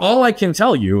 Mm-hmm. And all I can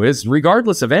tell you is,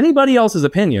 regardless of anybody else's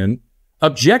opinion,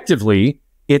 objectively,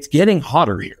 it's getting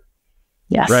hotter here.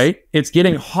 Yes. Right? It's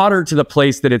getting hotter to the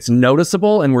place that it's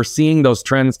noticeable, and we're seeing those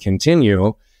trends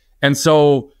continue. And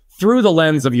so through the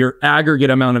lens of your aggregate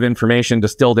amount of information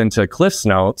distilled into Cliff's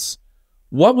Notes,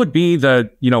 what would be the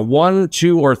 1,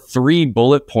 2, or 3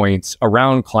 bullet points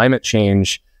around climate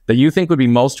change that you think would be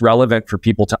most relevant for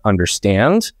people to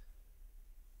understand?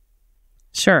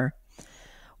 Sure.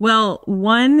 Well,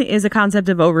 one is a concept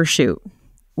of overshoot,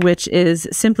 which is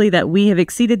simply that we have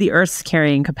exceeded the Earth's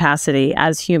carrying capacity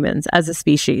as humans, as a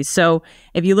species. So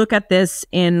if you look at this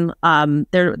in,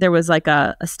 there was like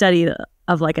a study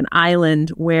of like an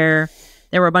island where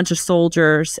there were a bunch of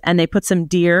soldiers and they put some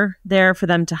deer there for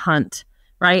them to hunt.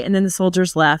 Right. And then the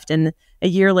soldiers left. And a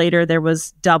year later, there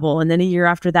was double. And then a year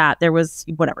after that, there was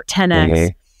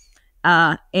 10x.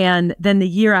 And then the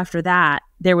year after that,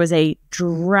 there was a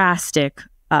drastic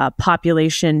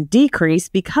population decrease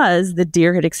because the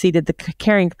deer had exceeded the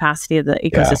carrying capacity of the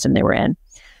ecosystem they were in.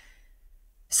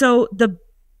 So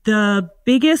the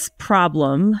biggest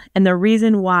problem and the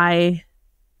reason why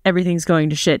everything's going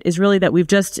to shit is really that we've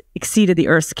just exceeded the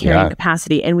Earth's carrying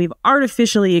capacity, and we've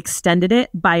artificially extended it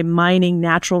by mining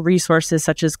natural resources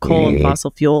such as coal and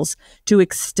fossil fuels to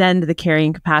extend the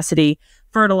carrying capacity.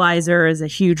 Fertilizer is a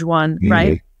huge one,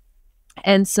 right?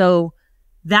 And so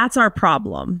that's our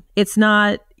problem. It's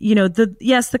not,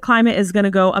 the climate is going to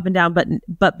go up and down,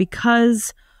 but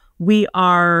because we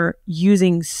are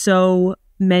using so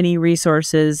many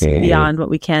resources beyond what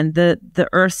we can. The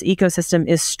Earth's ecosystem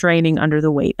is straining under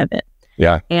the weight of it.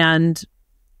 Yeah. And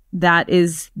that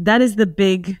is the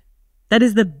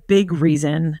big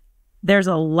reason. There's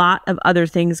a lot of other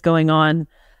things going on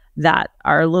that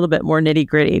are a little bit more nitty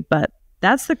gritty, but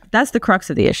that's the crux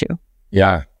of the issue.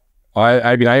 Yeah.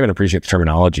 I mean, I even appreciate the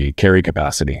terminology, carry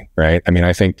capacity, right? I mean,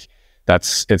 I think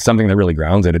it's something that really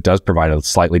grounds it. It does provide a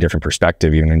slightly different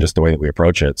perspective, even in just the way that we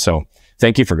approach it. So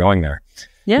thank you for going there.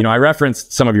 Yeah. You know, I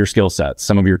referenced some of your skill sets,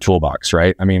 some of your toolbox,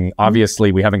 right? I mean,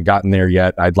 obviously we haven't gotten there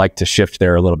yet. I'd like to shift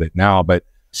there a little bit now, but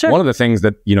one of the things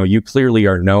that, you know, you clearly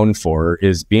are known for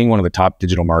is being one of the top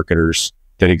digital marketers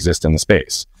that exist in the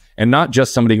space. And not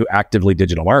just somebody who actively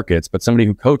digital markets, but somebody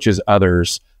who coaches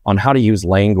others on how to use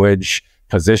language,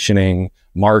 positioning,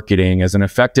 marketing as an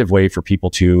effective way for people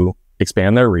to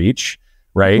expand their reach,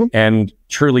 right? And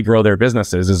truly grow their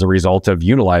businesses as a result of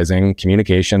utilizing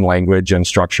communication, language, and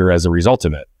structure as a result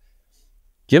of it.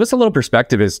 Give us a little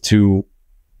perspective as to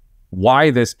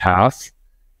why this path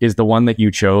is the one that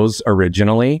you chose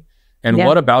originally, and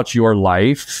what about your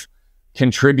life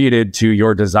contributed to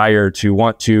your desire to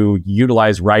want to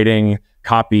utilize writing,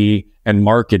 copy, and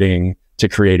marketing to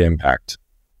create impact?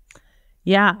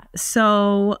 Yeah.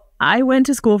 So I went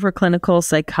to school for clinical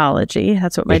psychology.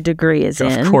 That's what my degree is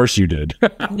in. Of course you did.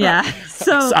 Yeah.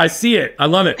 So I see it. I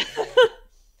love it.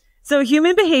 So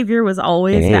human behavior was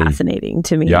always fascinating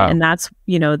to me. Yeah. And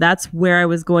that's where I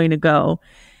was going to go.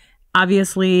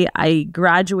 Obviously, I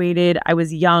graduated. I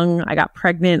was young. I got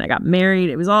pregnant. I got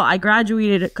married. I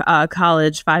graduated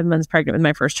college 5 months pregnant with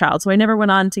my first child. So I never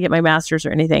went on to get my master's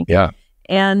or anything. Yeah.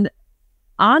 And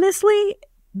honestly,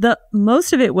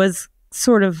 most of it was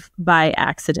sort of by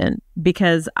accident,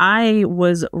 because I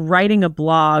was writing a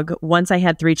blog once I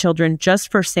had 3 children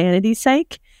just for sanity's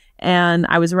sake. And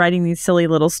I was writing these silly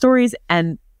little stories,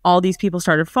 and all these people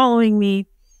started following me.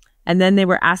 And then they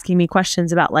were asking me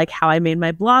questions about like how I made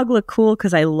my blog look cool,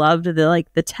 because I loved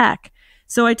the tech.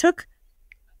 So I took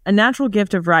a natural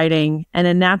gift of writing and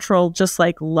a natural just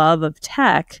like love of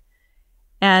tech,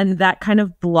 and that kind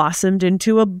of blossomed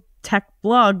into a tech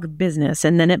blog business,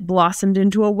 and then it blossomed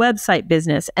into a website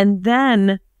business. And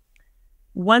then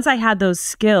once I had those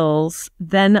skills,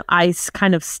 then I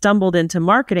kind of stumbled into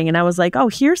marketing, and I was like, oh,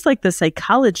 here's like the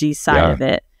psychology side of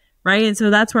it. Right. And so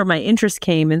that's where my interest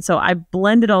came. And so I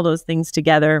blended all those things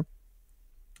together,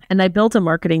 and I built a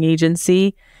marketing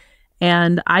agency.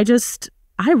 And I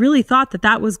really thought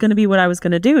that was going to be what I was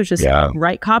going to do, is just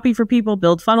write copy for people,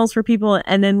 build funnels for people.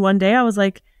 And then one day I was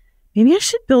like, maybe I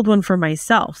should build one for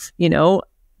myself,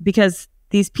 because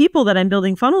these people that I'm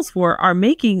building funnels for are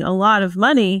making a lot of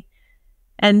money.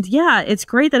 And yeah, it's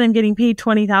great that I'm getting paid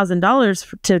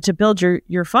 $20,000 to build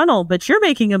your funnel, but you're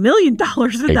making $1 million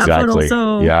with that funnel.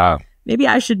 So maybe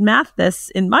I should math this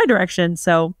in my direction.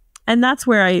 So, and that's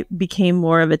where I became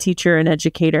more of a teacher and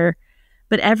educator.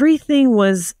 But everything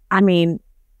was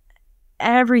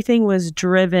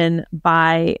driven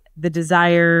by the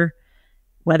desire,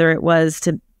 whether it was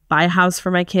to buy a house for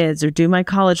my kids or do my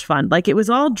college fund. Like, it was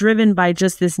all driven by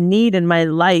just this need in my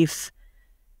life.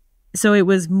 So it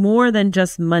was more than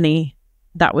just money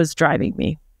that was driving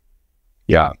me.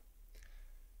 Yeah.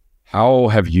 How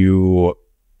have you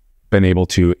been able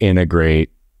to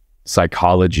integrate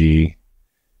psychology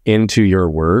into your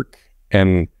work?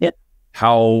 And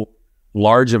how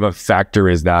large of a factor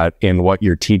is that in what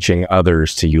you're teaching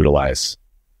others to utilize?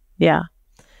 Yeah.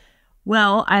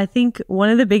 Well, I think one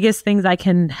of the biggest things I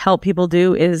can help people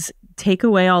do is take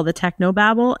away all the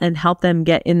technobabble and help them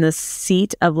get in the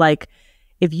seat of, like,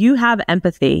 if you have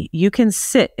empathy, you can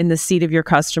sit in the seat of your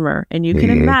customer and you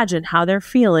can imagine how they're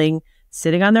feeling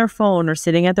sitting on their phone or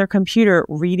sitting at their computer,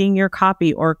 reading your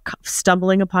copy or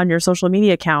stumbling upon your social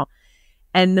media account.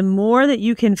 And the more that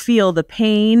you can feel the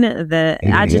pain, the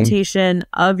agitation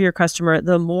of your customer,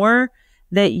 the more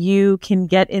that you can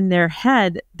get in their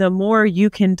head, the more you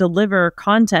can deliver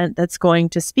content that's going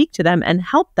to speak to them and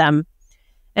help them.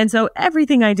 And so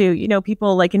everything I do,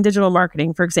 people like in digital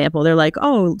marketing, for example, they're like,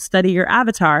 oh, study your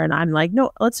avatar. And I'm like,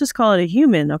 no, let's just call it a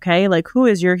human. Okay. Like, who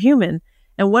is your human?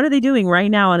 And what are they doing right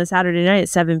now on a Saturday night at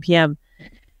 7 p.m.?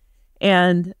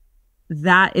 And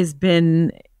that has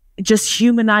been just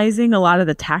humanizing a lot of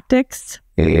the tactics,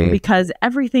 because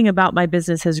everything about my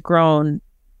business has grown.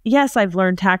 Yes, I've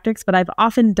learned tactics, but I've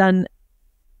often done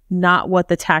not what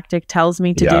the tactic tells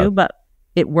me to do, but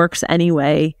it works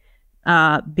anyway,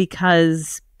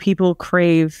 because people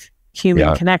crave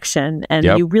human connection, and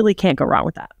you really can't go wrong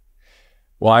with that.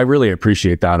 Well, I really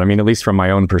appreciate that. I mean, at least from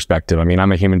my own perspective, I mean,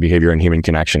 I'm a human behavior and human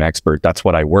connection expert. That's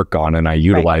what I work on, and I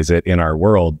utilize it in our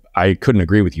world. I couldn't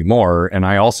agree with you more. And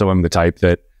I also am the type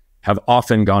that have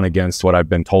often gone against what I've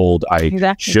been told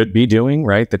I should be doing,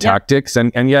 right? The tactics,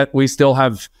 and yet we still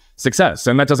have success.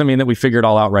 And that doesn't mean that we figure it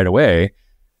all out right away.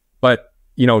 But,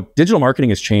 you know, digital marketing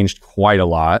has changed quite a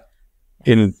lot.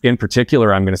 In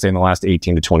particular, I'm going to say in the last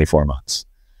 18 to 24 months.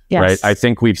 Yes. Right. I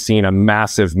think we've seen a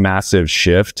massive, massive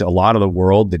shift. A lot of the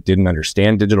world that didn't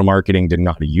understand digital marketing, didn't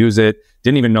know how to use it,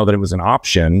 didn't even know that it was an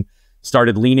option,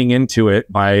 started leaning into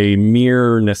it by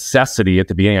mere necessity at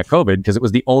the beginning of COVID, because it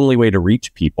was the only way to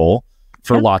reach people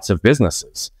for lots of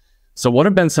businesses. So what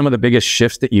have been some of the biggest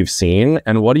shifts that you've seen?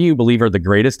 And what do you believe are the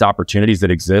greatest opportunities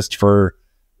that exist for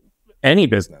any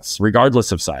business,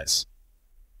 regardless of size?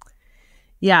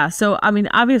 Yeah. So, I mean,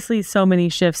 obviously so many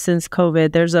shifts since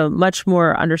COVID. There's a much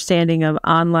more understanding of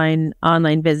online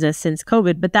business since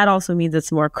COVID, but that also means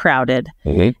it's more crowded.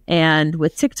 And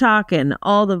with TikTok and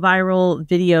all the viral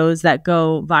videos that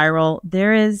go viral,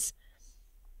 there is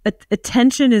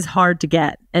attention is hard to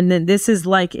get. And then this is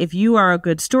like, if you are a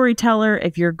good storyteller,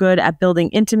 if you're good at building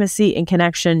intimacy and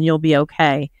connection, you'll be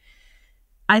okay.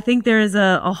 I think there is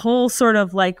a whole sort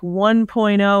of like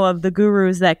 1.0 of the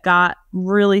gurus that got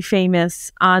really famous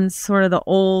on sort of the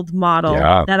old model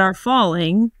that are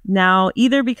falling now,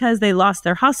 either because they lost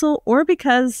their hustle or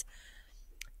because,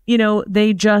 you know,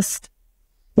 they just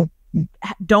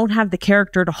don't have the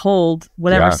character to hold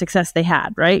whatever success they had,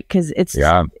 right? Because it's,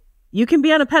 you can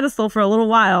be on a pedestal for a little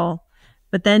while,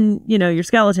 but then, you know, your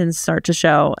skeletons start to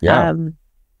show.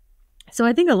 So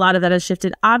I think a lot of that has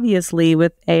shifted. Obviously,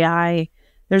 with AI,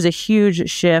 there's a huge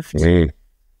shift. The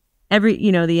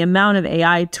amount of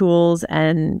AI tools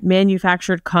and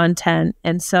manufactured content.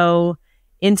 And so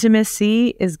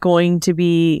intimacy is going to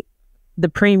be the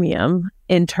premium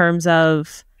in terms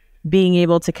of being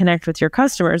able to connect with your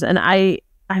customers. And I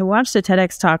watched a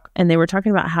TEDx talk, and they were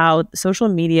talking about how social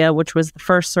media, which was the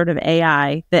first sort of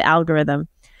AI, the algorithm,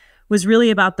 was really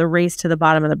about the race to the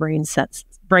bottom of the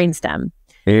brainstem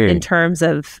in terms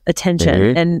of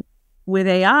attention. And with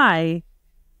AI,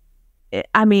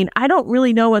 I mean, I don't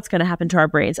really know what's going to happen to our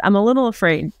brains. I'm a little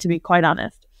afraid, to be quite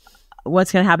honest,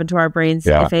 what's going to happen to our brains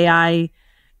if AI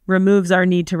removes our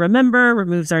need to remember,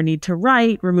 removes our need to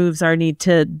write, removes our need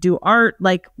to do art.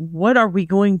 Like, what are we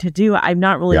going to do? I'm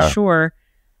not really sure.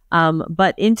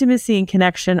 But intimacy and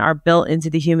connection are built into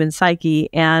the human psyche.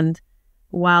 And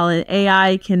while an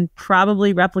AI can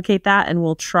probably replicate that and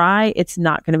will try, it's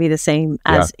not going to be the same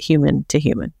as human to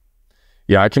human.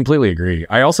 Yeah, I completely agree.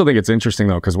 I also think it's interesting,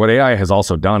 though, because what AI has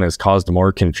also done is caused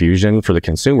more confusion for the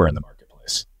consumer in the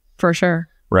marketplace. For sure.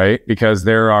 Right? Because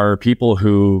there are people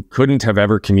who couldn't have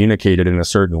ever communicated in a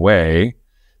certain way,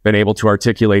 been able to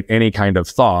articulate any kind of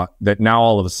thought, that now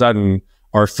all of a sudden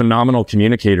are phenomenal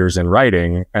communicators in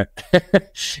writing.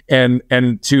 and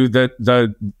to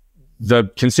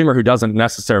the consumer who doesn't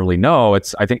necessarily know,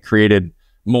 it's, I think, created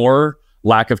more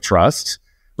lack of trust.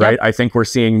 Right. I think we're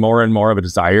seeing more and more of a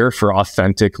desire for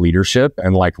authentic leadership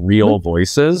and like real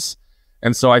voices.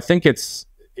 And so I think it's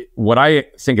what I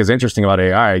think is interesting about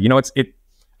AI. You know,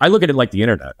 I look at it like the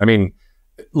internet. I mean,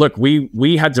 look,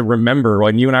 we had to remember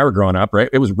when you and I were growing up, right?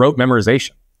 It was rote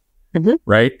memorization,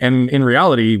 right? And in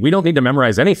reality, we don't need to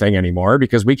memorize anything anymore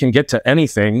because we can get to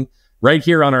anything right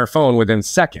here on our phone within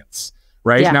seconds,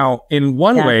 right? Now, in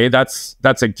one way, that's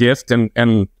a gift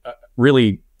and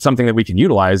really something that we can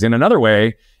utilize. In another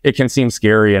way, it can seem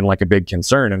scary and like a big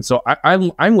concern. And so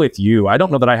I'm with you. I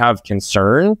don't know that I have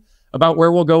concern about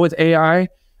where we'll go with AI.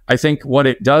 I think what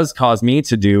it does cause me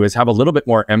to do is have a little bit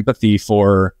more empathy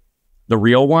for the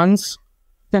real ones,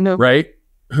 right?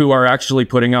 Who are actually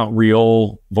putting out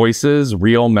real voices,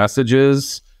 real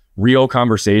messages, real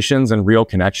conversations, and real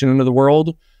connection into the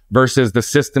world versus the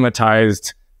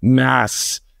systematized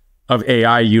mass of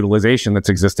AI utilization that's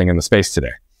existing in the space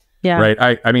today.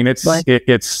 Right. I mean,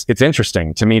 it's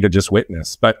interesting to me to just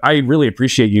witness, but I really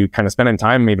appreciate you kind of spending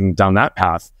time even down that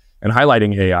path and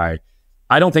highlighting AI.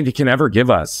 I don't think it can ever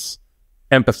give us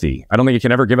empathy. I don't think it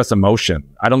can ever give us emotion.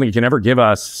 I don't think it can ever give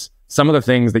us some of the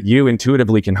things that you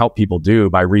intuitively can help people do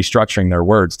by restructuring their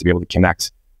words to be able to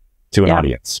connect to an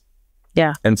audience.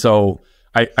 And so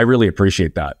I really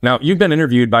appreciate that. Now, you've been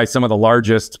interviewed by some of the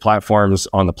largest platforms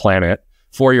on the planet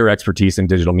for your expertise in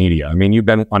digital media. I mean, you've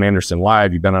been on Anderson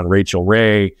Live, you've been on Rachel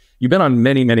Ray, you've been on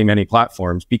many, many, many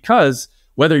platforms because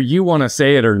whether you want to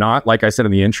say it or not, like I said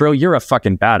in the intro, you're a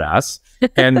fucking badass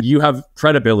and you have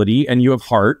credibility and you have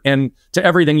heart. And to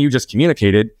everything you just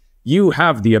communicated, you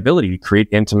have the ability to create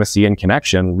intimacy and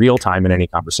connection real time in any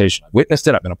conversation. I've witnessed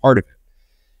it. I've been a part of it.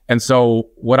 And so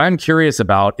what I'm curious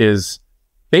about is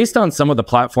Based on some of the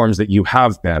platforms that you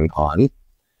have been on,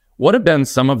 what have been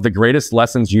some of the greatest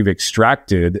lessons you've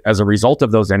extracted as a result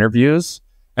of those interviews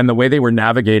and the way they were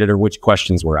navigated or which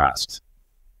questions were asked?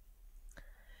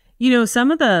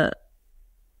 Some of the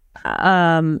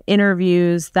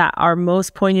interviews that are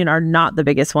most poignant are not the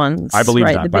biggest ones. I believe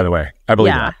that, by the way. I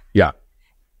believe that. Yeah.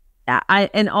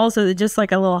 And also, just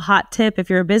like a little hot tip, if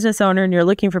you're a business owner and you're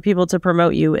looking for people to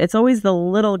promote you, it's always the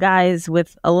little guys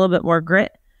with a little bit more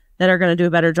grit that are going to do a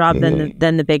better job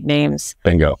than the big names.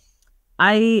 Bingo.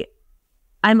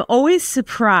 I'm always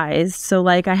surprised. So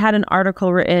like I had an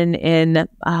article written in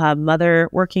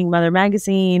Working Mother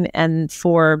magazine and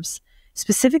Forbes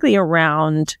specifically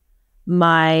around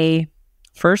my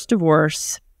first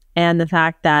divorce and the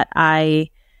fact that I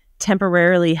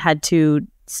temporarily had to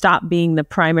stop being the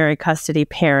primary custody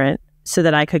parent so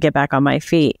that I could get back on my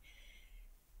feet.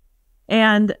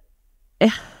 And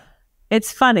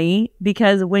it's funny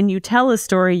because when you tell a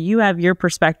story, you have your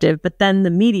perspective, but then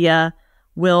the media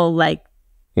will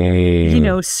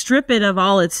strip it of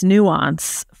all its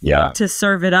nuance to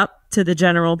serve it up to the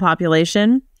general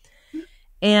population.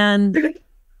 And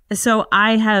so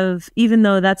I have, even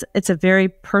though it's a very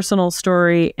personal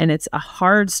story and it's a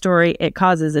hard story, it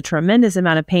causes a tremendous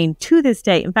amount of pain to this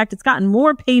day. In fact, it's gotten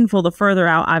more painful the further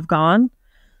out I've gone.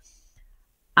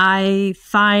 I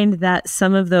find that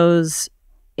some of those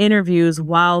interviews,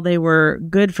 while they were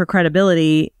good for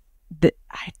credibility,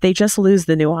 they just lose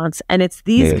the nuance. And it's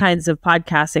these kinds of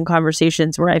podcasts and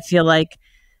conversations where I feel like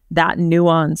that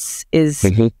nuance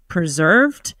is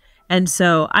preserved. And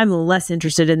so I'm less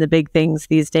interested in the big things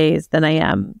these days than I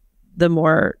am the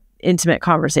more intimate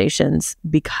conversations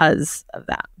because of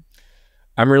that.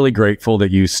 I'm really grateful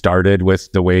that you started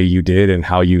with the way you did and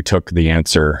how you took the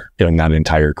answer in that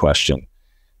entire question.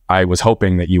 I was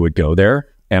hoping that you would go there,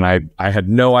 and I had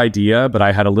no idea, but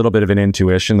I had a little bit of an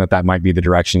intuition that might be the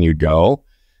direction you'd go.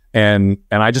 And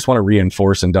I just want to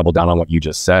reinforce and double down on what you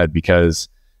just said, because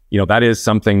that is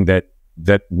something that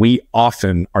we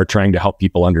often are trying to help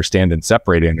people understand and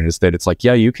separate in, is that it's like,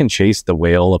 yeah, you can chase the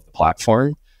whale of the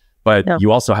platform, but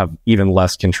you also have even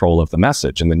less control of the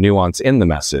message and the nuance in the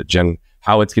message and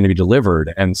how it's going to be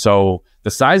delivered. And so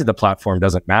the size of the platform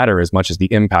doesn't matter as much as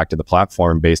the impact of the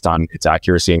platform based on its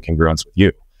accuracy and congruence with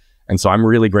you. And so I'm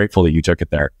really grateful that you took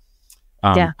it there.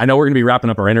 I know we're going to be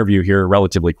wrapping up our interview here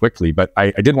relatively quickly, but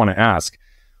I did want to ask,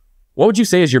 what would you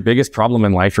say is your biggest problem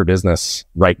in life or business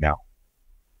right now?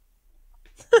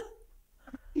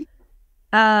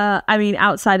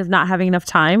 Outside of not having enough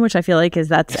time, which I feel like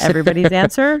that's everybody's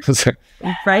answer,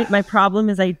 right? My problem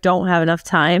is I don't have enough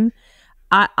time.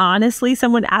 Honestly,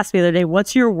 someone asked me the other day,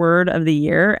 what's your word of the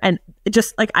year? And it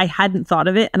just like, I hadn't thought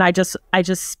of it. And I just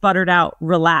sputtered out,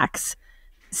 relax.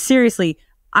 Seriously,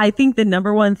 I think the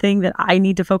number one thing that I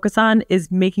need to focus on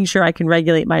is making sure I can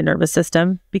regulate my nervous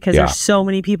system, because there's so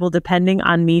many people depending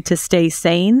on me to stay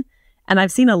sane. And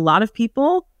I've seen a lot of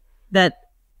people that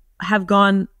have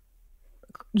gone,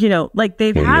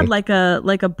 they've had like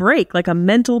a break, like a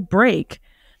mental break,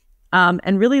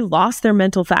 and really lost their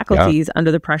mental faculties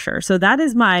under the pressure. So that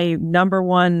is my number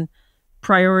one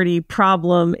priority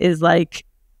problem, is like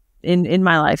in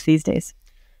my life these days.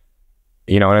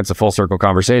 And it's a full circle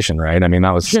conversation, right? I mean,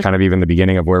 that was kind of even the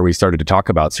beginning of where we started to talk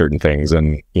about certain things.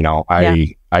 And,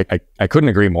 I couldn't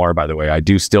agree more, by the way. I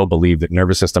do still believe that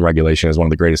nervous system regulation is one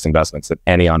of the greatest investments that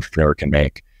any entrepreneur can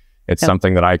make. It's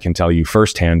something that I can tell you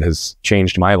firsthand has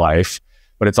changed my life,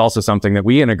 but it's also something that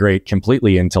we integrate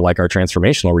completely into like our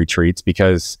transformational retreats,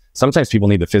 because sometimes people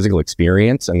need the physical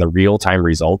experience and the real-time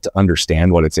result to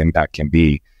understand what its impact can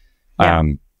be.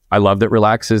 I love that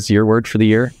relax is your word for the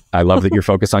year. I love that your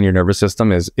focus on your nervous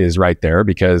system is right there,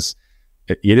 because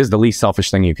it is the least selfish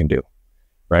thing you can do,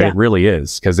 right? It really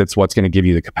is, because it's what's going to give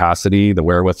you the capacity, the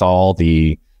wherewithal,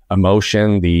 the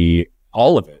emotion,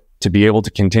 all of it, to be able to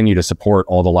continue to support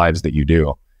all the lives that you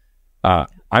do.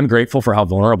 I'm grateful for how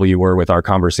vulnerable you were with our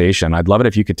conversation. I'd love it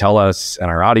if you could tell us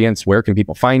and our audience, where can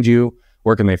people find you?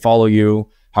 Where can they follow you?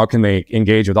 How can they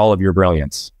engage with all of your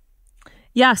brilliance?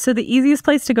 Yeah, so the easiest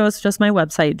place to go is just my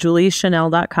website,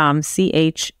 juliechenell.com,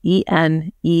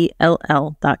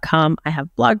 CHENELL.com. I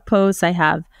have blog posts, I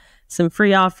have some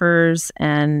free offers,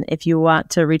 and if you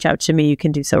want to reach out to me, you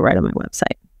can do so right on my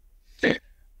website.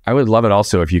 I would love it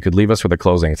also if you could leave us with a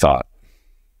closing thought.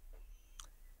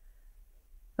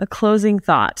 A closing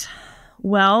thought.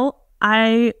 Well,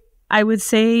 I would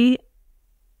say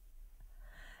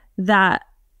that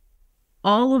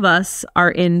all of us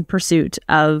are in pursuit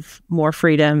of more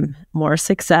freedom, more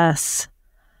success.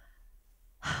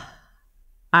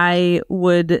 I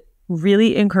would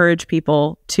really encourage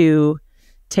people to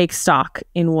take stock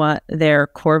in what their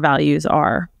core values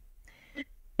are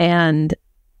and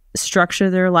structure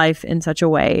their life in such a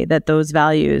way that those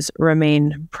values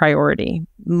remain priority.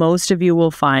 Most of you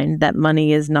will find that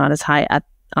money is not as high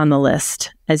on the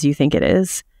list as you think it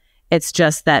is. It's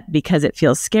just that because it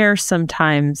feels scarce,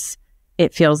 sometimes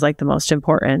it feels like the most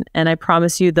important. And I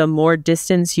promise you, the more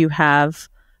distance you have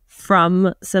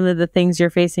from some of the things you're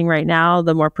facing right now,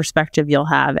 the more perspective you'll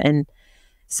have. And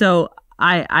so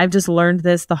I've just learned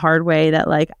this the hard way, that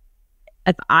like,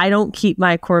 if I don't keep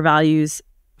my core values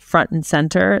front and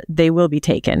center, they will be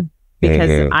taken,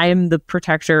 because I am the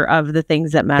protector of the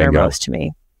things that matter most to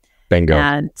me. Bingo.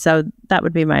 And so that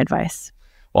would be my advice.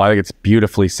 Well, I think it's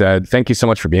beautifully said. Thank you so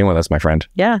much for being with us, my friend.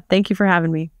 Yeah, thank you for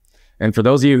having me. And for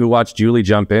those of you who watched Julie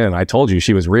jump in, I told you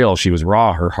she was real. She was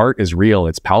raw. Her heart is real.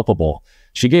 It's palpable.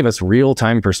 She gave us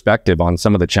real-time perspective on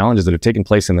some of the challenges that have taken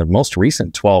place in the most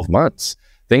recent 12 months.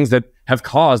 Things that have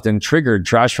caused and triggered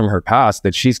trash from her past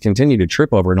that she's continued to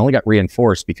trip over and only got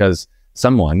reinforced because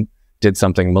someone did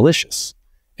something malicious.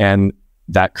 And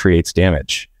that creates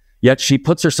damage. Yet she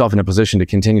puts herself in a position to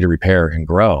continue to repair and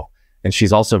grow. And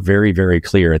she's also very, very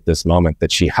clear at this moment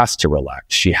that she has to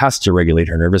relax. She has to regulate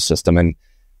her nervous system. And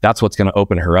that's what's going to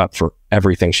open her up for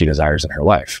everything she desires in her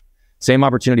life. Same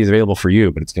opportunity is available for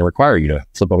you, but it's going to require you to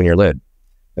flip open your lid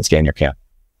and scan your can.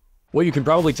 What you can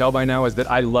probably tell by now is that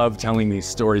I love telling these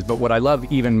stories, but what I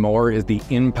love even more is the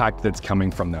impact that's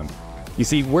coming from them. You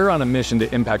see, we're on a mission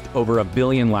to impact over 1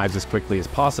 billion lives as quickly as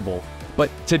possible, but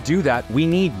to do that, we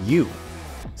need you.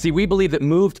 See, we believe that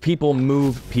moved people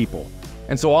move people.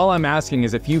 And so all I'm asking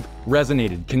is, if you've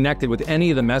resonated, connected with any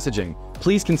of the messaging,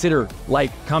 please consider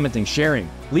commenting, sharing,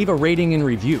 leave a rating and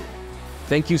review.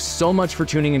 Thank you so much for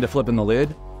tuning into Flipping the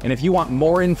Lid. And if you want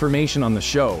more information on the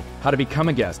show, how to become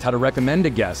a guest, how to recommend a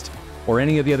guest, or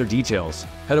any of the other details,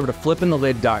 head over to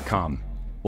flippingthelid.com.